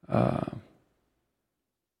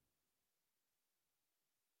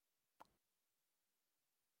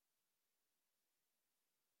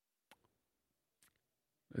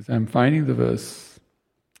 as I'm finding the verse,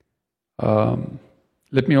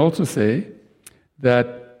 let me also say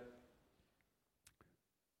that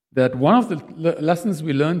one of the lessons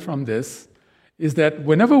we learn from this is that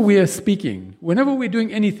whenever we are speaking, whenever we're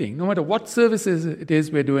doing anything, no matter what services it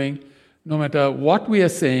is we're doing, no matter what we are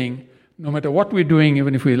saying, no matter what we're doing,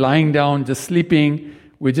 even if we're lying down, just sleeping,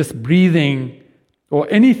 we're just breathing, or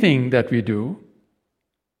anything that we do,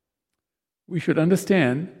 we should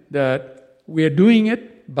understand that we are doing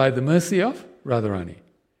it by the mercy of Radharani.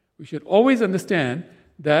 We should always understand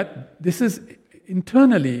that this is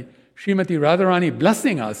internally Srimati Radharani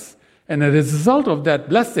blessing us, and as a result of that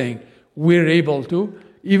blessing, we're able to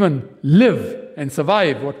even live and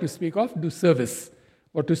survive. What to speak of? Do service.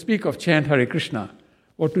 What to speak of? Chant Hare Krishna.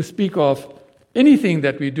 What to speak of? Anything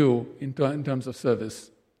that we do in terms of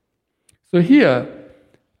service. So here,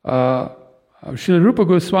 Srila Rupa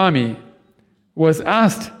Goswami was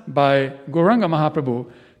asked by Gauranga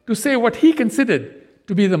Mahaprabhu to say what he considered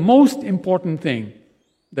to be the most important thing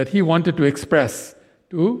that he wanted to express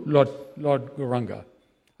to Lord Gauranga,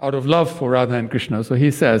 out of love for Radha and Krishna. So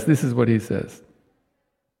he says, this is what he says.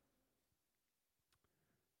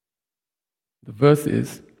 The verse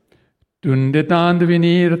is,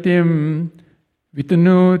 Tundetandavini ratim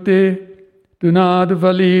vitanute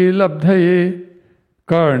tunadvali labdhaye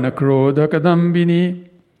karna krodha kadambini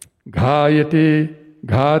ghayate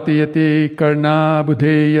ghatayate karna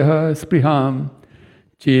budheya spriham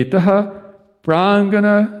chetaha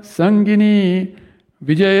prangana sangini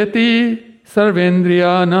vijayati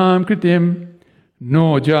sarvendriyanam kritim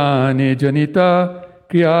no jane janita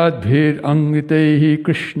kriyadbhir angitehi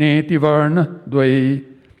krishneti varna dvai.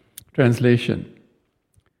 Translation.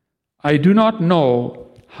 I do not know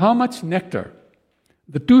how much nectar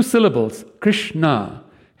the two syllables Krishna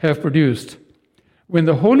have produced. When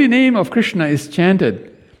the holy name of Krishna is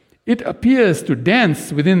chanted, it appears to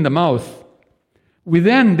dance within the mouth. We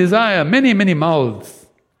then desire many, many mouths.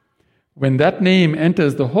 When that name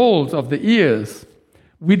enters the holes of the ears,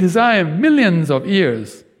 we desire millions of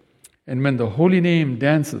ears. And when the holy name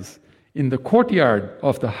dances in the courtyard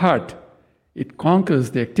of the heart, it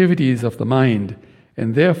conquers the activities of the mind,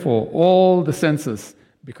 and therefore all the senses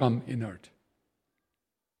become inert.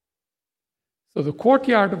 So the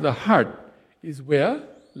courtyard of the heart is where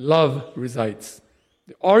love resides.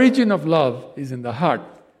 The origin of love is in the heart.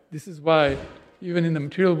 This is why even in the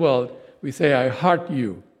material world we say, I heart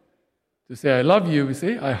you. To say I love you, we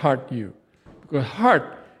say, I heart you. Because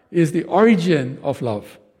heart is the origin of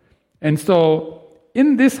love. And so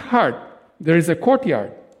in this heart there is a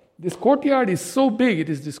courtyard. This courtyard is so big, it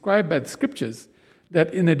is described by the scriptures,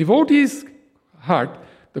 that in a devotee's heart,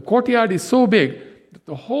 the courtyard is so big that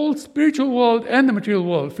the whole spiritual world and the material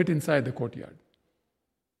world fit inside the courtyard.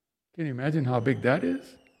 Can you imagine how big that is?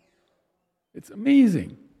 It's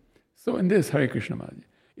amazing. So in this, Hare Krishna Maharaj,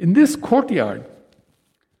 in this courtyard,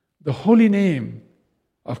 the holy name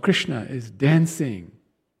of Krishna is dancing.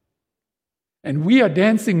 And we are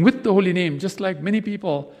dancing with the holy name, just like many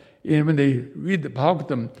people, when they read the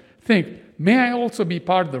Bhagavatam, think, may I also be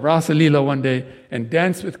part of the Rasa Leela one day and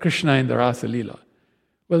dance with Krishna in the Rasa Leela?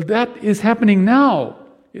 Well, that is happening now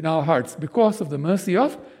in our hearts because of the mercy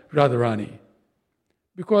of Radharani.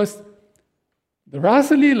 Because the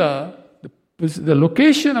Rasa Leela, the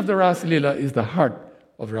location of the Rasa Leela is the heart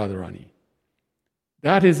of Radharani.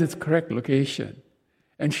 That is its correct location.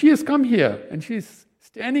 And she has come here and she's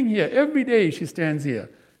standing here. Every day she stands here,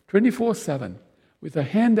 24/7, with a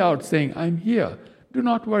hand out saying, I'm here. Do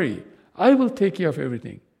not worry. I will take care of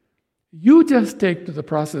everything. You just take to the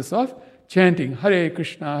process of chanting Hare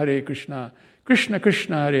Krishna, Krishna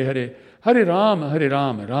Krishna, Hare Hare, Hare Rama,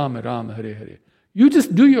 Rama Rama, Hare Hare. You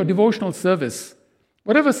just do your devotional service,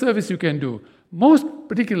 whatever service you can do. Most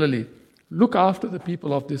particularly, look after the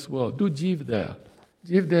people of this world. Do Jeev Daya.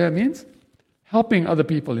 Jeev Daya means helping other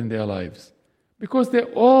people in their lives. Because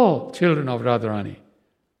they're all children of Radharani.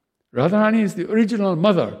 Radharani is the original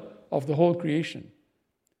mother of the whole creation.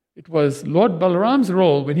 It was Lord Balaram's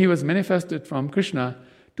role when he was manifested from Krishna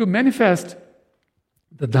to manifest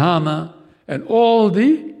the Dhamma and all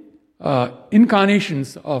the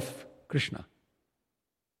incarnations of Krishna.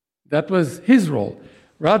 That was his role.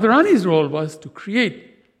 Radharani's role was to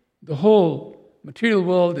create the whole material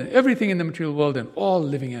world and everything in the material world and all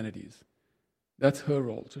living entities. That's her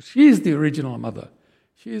role. So she is the original mother.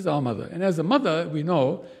 She is our mother. And as a mother, we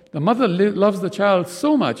know the mother loves the child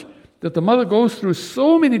so much that the mother goes through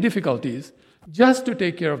so many difficulties just to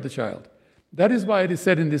take care of the child. That is why it is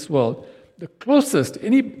said in this world, the closest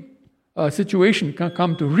any situation can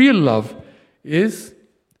come to real love is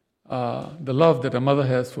the love that a mother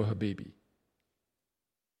has for her baby.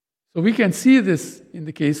 So we can see this in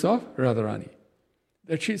the case of Radharani,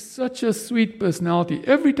 that she's such a sweet personality.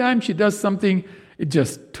 Every time she does something, it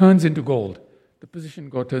just turns into gold. The position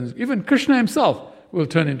turns. Even Krishna himself will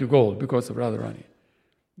turn into gold because of Radharani.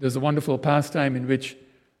 There's a wonderful pastime in which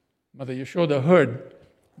Mother Yashoda heard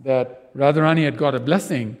that Radharani had got a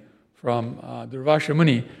blessing from Durvasha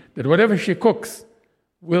Muni that whatever she cooks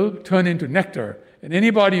will turn into nectar, and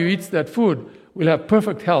anybody who eats that food will have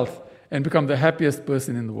perfect health and become the happiest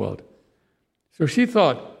person in the world. So she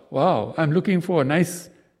thought, wow, I'm looking for a nice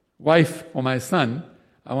wife for my son.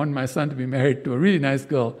 I want my son to be married to a really nice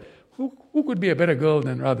girl. Who could be a better girl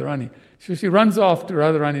than Radharani? So she runs off to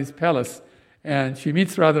Radharani's palace and she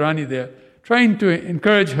meets Radharani there, trying to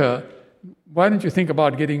encourage her, why don't you think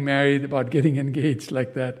about getting married, about getting engaged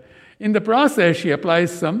like that? In the process, she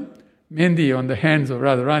applies some mehendi on the hands of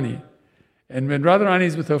Radharani. And when Radharani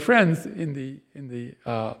is with her friends in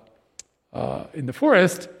the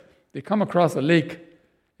forest, they come across a lake.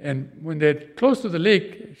 And when they're close to the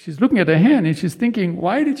lake, she's looking at her hand and she's thinking,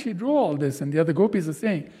 why did she draw all this? And the other gopis are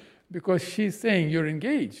saying, because she's saying, you're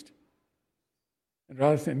engaged. And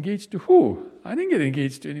Radha said, engaged to who? I didn't get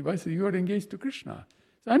engaged to anybody. So you got engaged to Krishna.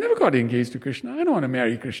 So I never got engaged to Krishna. I don't want to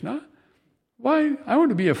marry Krishna. Why? I want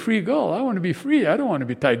to be a free girl. I want to be free. I don't want to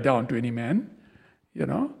be tied down to any man,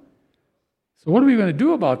 So what are we going to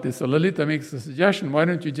do about this? So Lalita makes a suggestion, why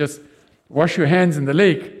don't you just wash your hands in the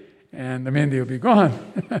lake and the Mendi will be gone.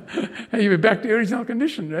 And you'll be back to your original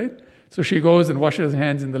condition, right? So she goes and washes her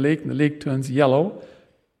hands in the lake, and the lake turns yellow,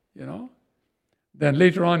 Then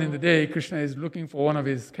later on in the day, Krishna is looking for one of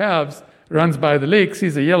his calves, runs by the lake,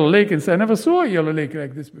 sees a yellow lake, and says, I never saw a yellow lake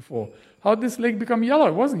like this before. How did this lake become yellow?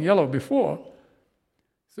 It wasn't yellow before.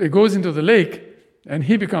 So he goes into the lake, and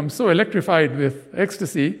he becomes so electrified with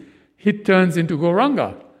ecstasy, he turns into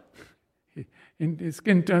Gauranga. His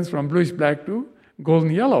skin turns from bluish-black to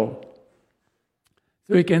golden yellow.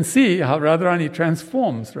 So you can see how Radharani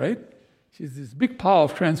transforms, right? She's this big power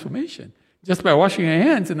of transformation. Just by washing her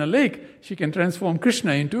hands in a lake, she can transform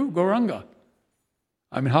Krishna into Gauranga.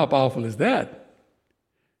 I mean, how powerful is that?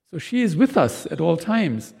 So she is with us at all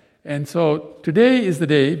times. And so today is the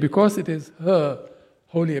day, because it is her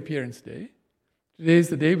holy appearance day, today is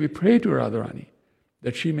the day we pray to Radharani,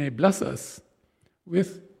 that she may bless us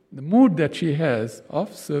with the mood that she has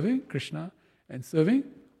of serving Krishna and serving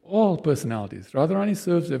all personalities. Radharani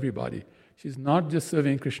serves everybody. She's not just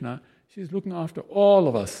serving Krishna, she's looking after all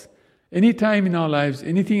of us. Any time in our lives,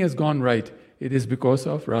 anything has gone right, it is because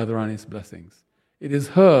of Radharani's blessings. It is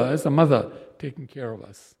her, as a mother, taking care of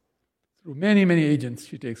us. Through many, many agents,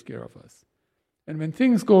 she takes care of us. And when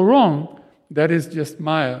things go wrong, that is just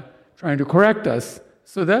Maya trying to correct us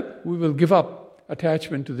so that we will give up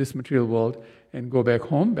attachment to this material world and go back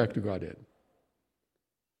home, back to Godhead.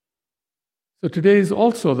 So today is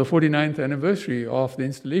also the 49th anniversary of the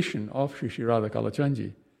installation of Sri Sri Radha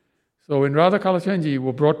Kalachandji. So when Radha Kalachandji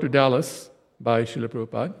were brought to Dallas by Srila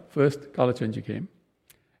Prabhupada, first Kalachandji came.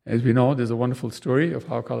 As we know, there's a wonderful story of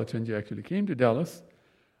how Kalachandji actually came to Dallas.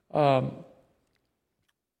 Prabhupada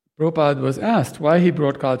was asked why he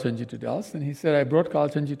brought Kalachandji to Dallas, and he said, I brought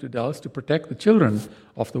Kalachandji to Dallas to protect the children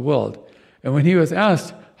of the world. And when he was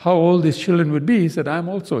asked how old his children would be, he said, I'm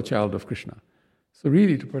also a child of Krishna. So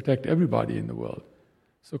really to protect everybody in the world.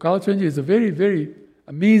 So Kalachandji is a very, very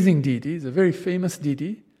amazing deity. He's a very famous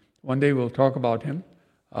deity. One day we'll talk about him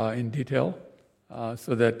in detail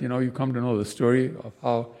so that you come to know the story of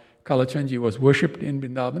how Kalachandji was worshipped in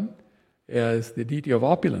Vrindavan as the deity of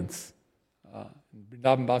opulence.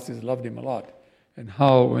 Vrindavan Vasis loved him a lot. And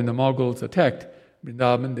how when the Mongols attacked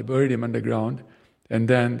Vrindavan, they buried him underground. And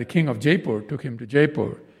then the king of Jaipur took him to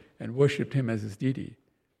Jaipur and worshipped him as his deity.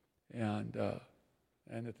 And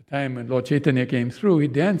at the time when Lord Chaitanya came through, he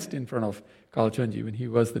danced in front of Kalachandji when he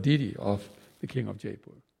was the deity of the king of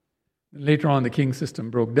Jaipur. And later on, the king system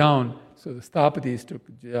broke down, so the Sthapatis took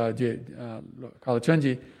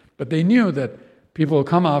Kalachandji, but they knew that people would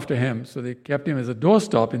come after him, so they kept him as a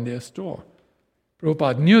doorstop in their store.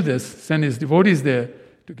 Prabhupada knew this, sent his devotees there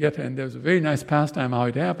to get her, and there was a very nice pastime how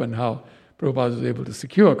it happened, how Prabhupada was able to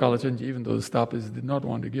secure Kalachandji, even though the Sthapatis did not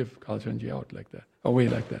want to give Kalachandji out like that, away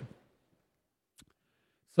like that.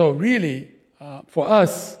 So really, for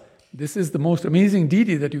us, this is the most amazing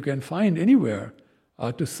deity that you can find anywhere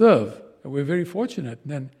to serve. And we're very fortunate.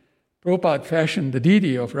 And then Prabhupada fashioned the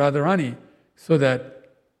deity of Radharani so that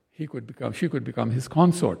she could become his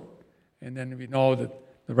consort. And then we know that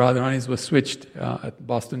the Radharanis were switched at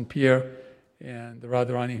Boston Pier, and the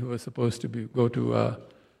Radharani who was supposed to go to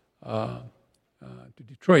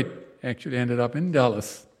Detroit actually ended up in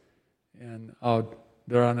Dallas. And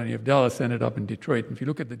the Radharani of Dallas ended up in Detroit. And if you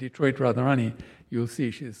look at the Detroit Radharani, you'll see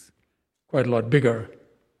she's quite a lot bigger.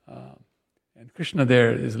 And Krishna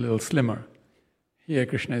there is a little slimmer. Here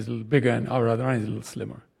Krishna is a little bigger and our Radharani is a little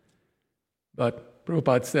slimmer. But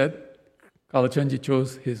Prabhupada said, Kalachandji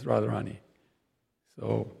chose his Radharani.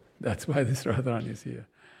 So that's why this Radharani is here.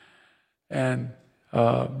 And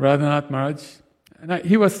Radhanath Maharaj,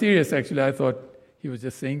 he was serious actually. I thought he was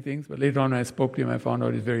just saying things, but later on when I spoke to him, I found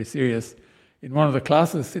out he's very serious. In one of the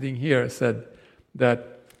classes sitting here, said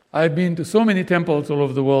that I've been to so many temples all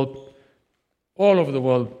over the world,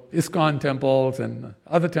 ISKCON temples and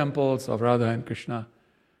other temples of Radha and Krishna.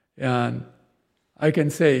 And I can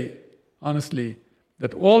say, honestly,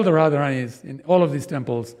 that all the Radharanis in all of these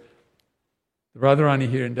temples, the Radharani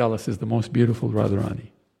here in Dallas is the most beautiful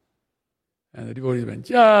Radharani. And the devotees went,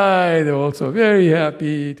 Jai! They were also very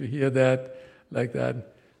happy to hear that, like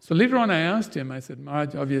that. So later on I asked him, I said,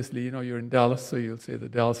 Maharaj, obviously, you're in Dallas, so you'll say the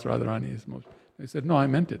Dallas Radharani is most... He said, no, I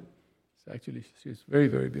meant it. So actually, she's very,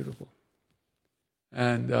 very beautiful.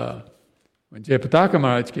 And when Jayapataka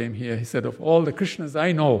Maharaj came here, he said, of all the Krishnas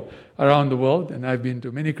I know around the world, and I've been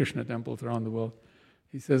to many Krishna temples around the world,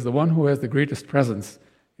 he says, the one who has the greatest presence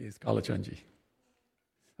is Kalachandji.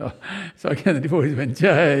 So again, the devotees went,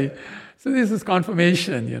 Jai. So this is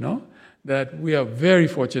confirmation, that we are very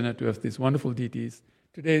fortunate to have these wonderful deities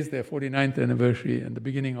Today is their 49th anniversary and the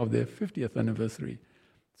beginning of their 50th anniversary.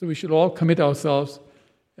 So we should all commit ourselves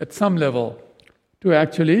at some level to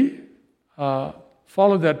actually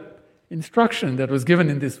follow that instruction that was given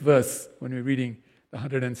in this verse when we're reading the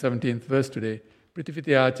 117th verse today.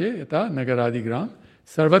 Prithividyache yata nagaradigram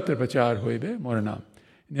sarvatra prachar hoibe moranam.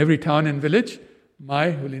 In every town and village,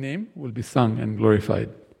 my holy name will be sung and glorified.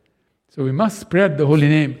 So we must spread the holy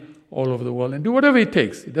name all over the world and do whatever it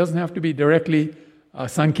takes. It doesn't have to be directly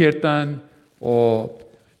Sankirtan or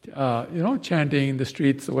chanting in the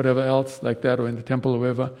streets or whatever else like that, or in the temple or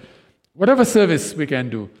wherever. Whatever service we can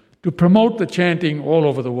do to promote the chanting all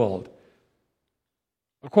over the world.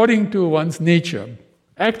 According to one's nature.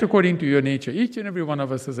 Act according to your nature. Each and every one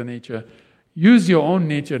of us has a nature. Use your own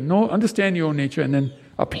nature. Understand your own nature, and then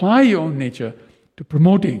apply your own nature to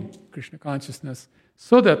promoting Krishna consciousness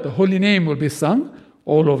so that the holy name will be sung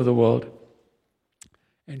all over the world.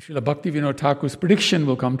 And Srila Bhaktivinoda Thakur's prediction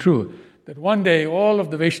will come true, that one day all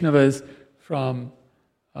of the Vaishnavas from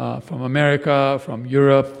America, from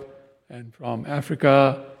Europe, and from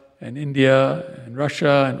Africa, and India, and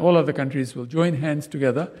Russia, and all other countries will join hands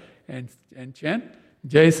together and chant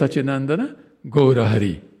Jai Sachinandana Gaura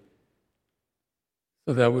Hari.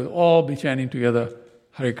 So that we'll all be chanting together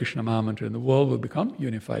Hare Krishna Mahamantra, and the world will become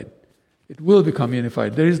unified. It will become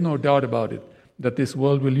unified. There is no doubt about it, that this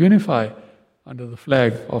world will unify under the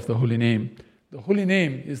flag of the holy name. The holy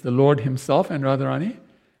name is the Lord Himself and Radharani,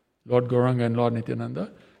 Lord Gauranga and Lord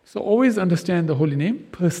Nityananda. So always understand the holy name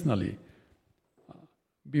personally.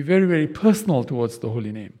 Be very, very personal towards the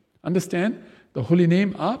holy name. Understand, the holy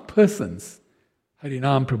name are persons.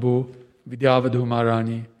 Harinam Prabhu, Vidyavadhu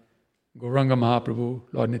Maharani, Gauranga Mahaprabhu,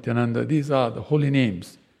 Lord Nityananda. These are the holy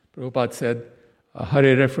names. Prabhupada said,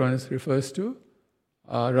 Hare refers to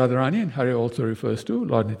Radharani, and Hare also refers to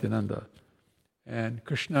Lord Nityananda. And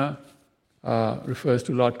Krishna refers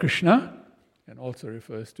to Lord Krishna and also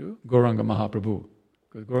refers to Gauranga Mahaprabhu.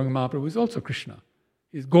 Because Gauranga Mahaprabhu is also Krishna.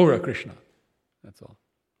 He's Gaura Krishna. That's all.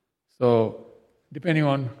 So, depending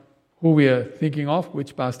on who we are thinking of,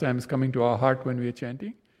 which pastime is coming to our heart when we are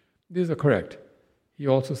chanting, these are correct. He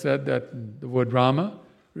also said that the word Rama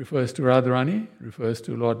refers to Radharani, refers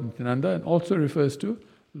to Lord Nityananda, and also refers to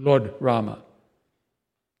Lord Rama.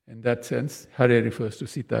 In that sense, Hare refers to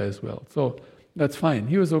Sita as well. So, that's fine.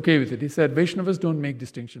 He was okay with it. He said, Vaishnavas don't make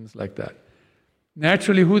distinctions like that.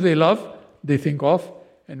 Naturally, who they love, they think of,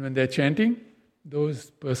 and when they're chanting,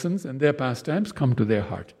 those persons and their pastimes come to their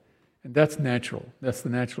heart. And that's natural. That's the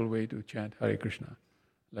natural way to chant Hare Krishna,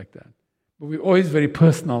 like that. But we're always very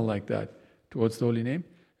personal like that towards the holy name.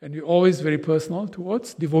 And we're always very personal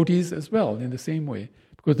towards devotees as well, in the same way.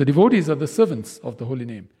 Because the devotees are the servants of the holy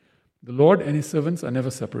name. The Lord and His servants are never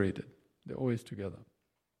separated. They're always together.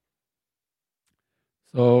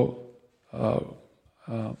 So,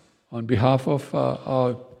 on behalf of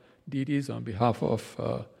our deities, on behalf of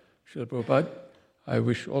Srila Prabhupada, I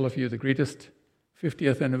wish all of you the greatest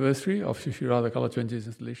 50th anniversary of Sri Sri Radha Kalachandji's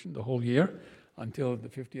installation, the whole year, until the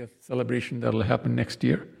 50th celebration that will happen next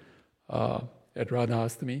year at Radha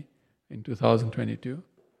Astami in 2022.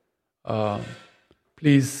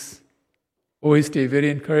 Please always stay very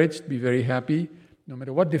encouraged, be very happy, no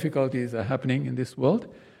matter what difficulties are happening in this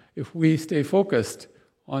world. If we stay focused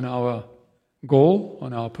on our goal,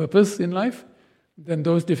 on our purpose in life, then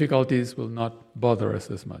those difficulties will not bother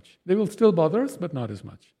us as much. They will still bother us, but not as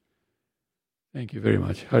much. Thank you very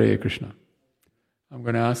much. Hare Krishna. I'm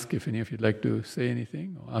going to ask if any of you'd like to say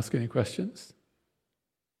anything or ask any questions.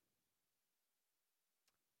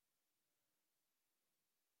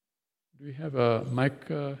 Do we have a mic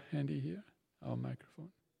handy here? Our microphone?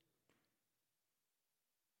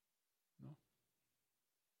 No?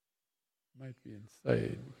 Might be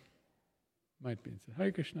inside. Might be inside.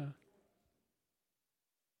 Hare Krishna.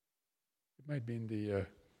 It might be in the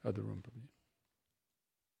other room, probably.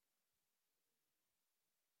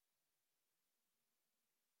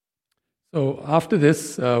 So after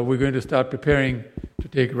this, we're going to start preparing to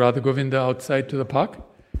take Radha Govinda outside to the park,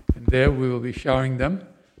 and there we will be showering them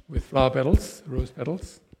with flower petals, rose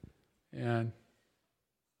petals, and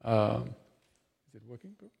is it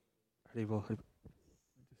working, bro?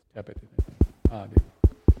 Just tap it. There.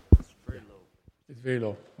 It's very low. It's very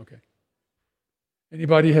low. Okay.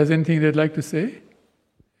 Anybody has anything they'd like to say?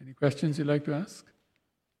 Any questions you'd like to ask?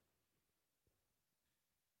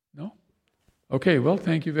 No? Okay. Well,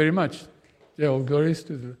 thank you very much. Yeah, all glories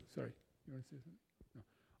to the... Sorry. You want to say something? No.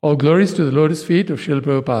 All glories to the lotus feet of Srila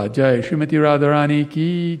Prabhupada. Jai. Srimati Radharani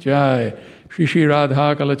ki jai. Shri Shri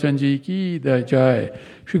Radha Kalachandji ki jai.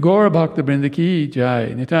 Shri Gaura Bhakta Brinda ki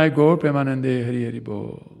jai. Nitai Gaur Premanande Hari Hari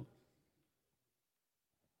Bol.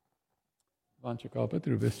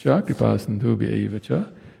 Vanchakalpatarubhascha kripasindhubhya eva cha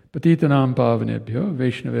patitanam pavanebhyo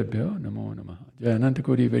vaishnavebhyo namo namaha. Jai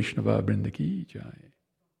Anantakoti Vaishnava Brindaki Jai.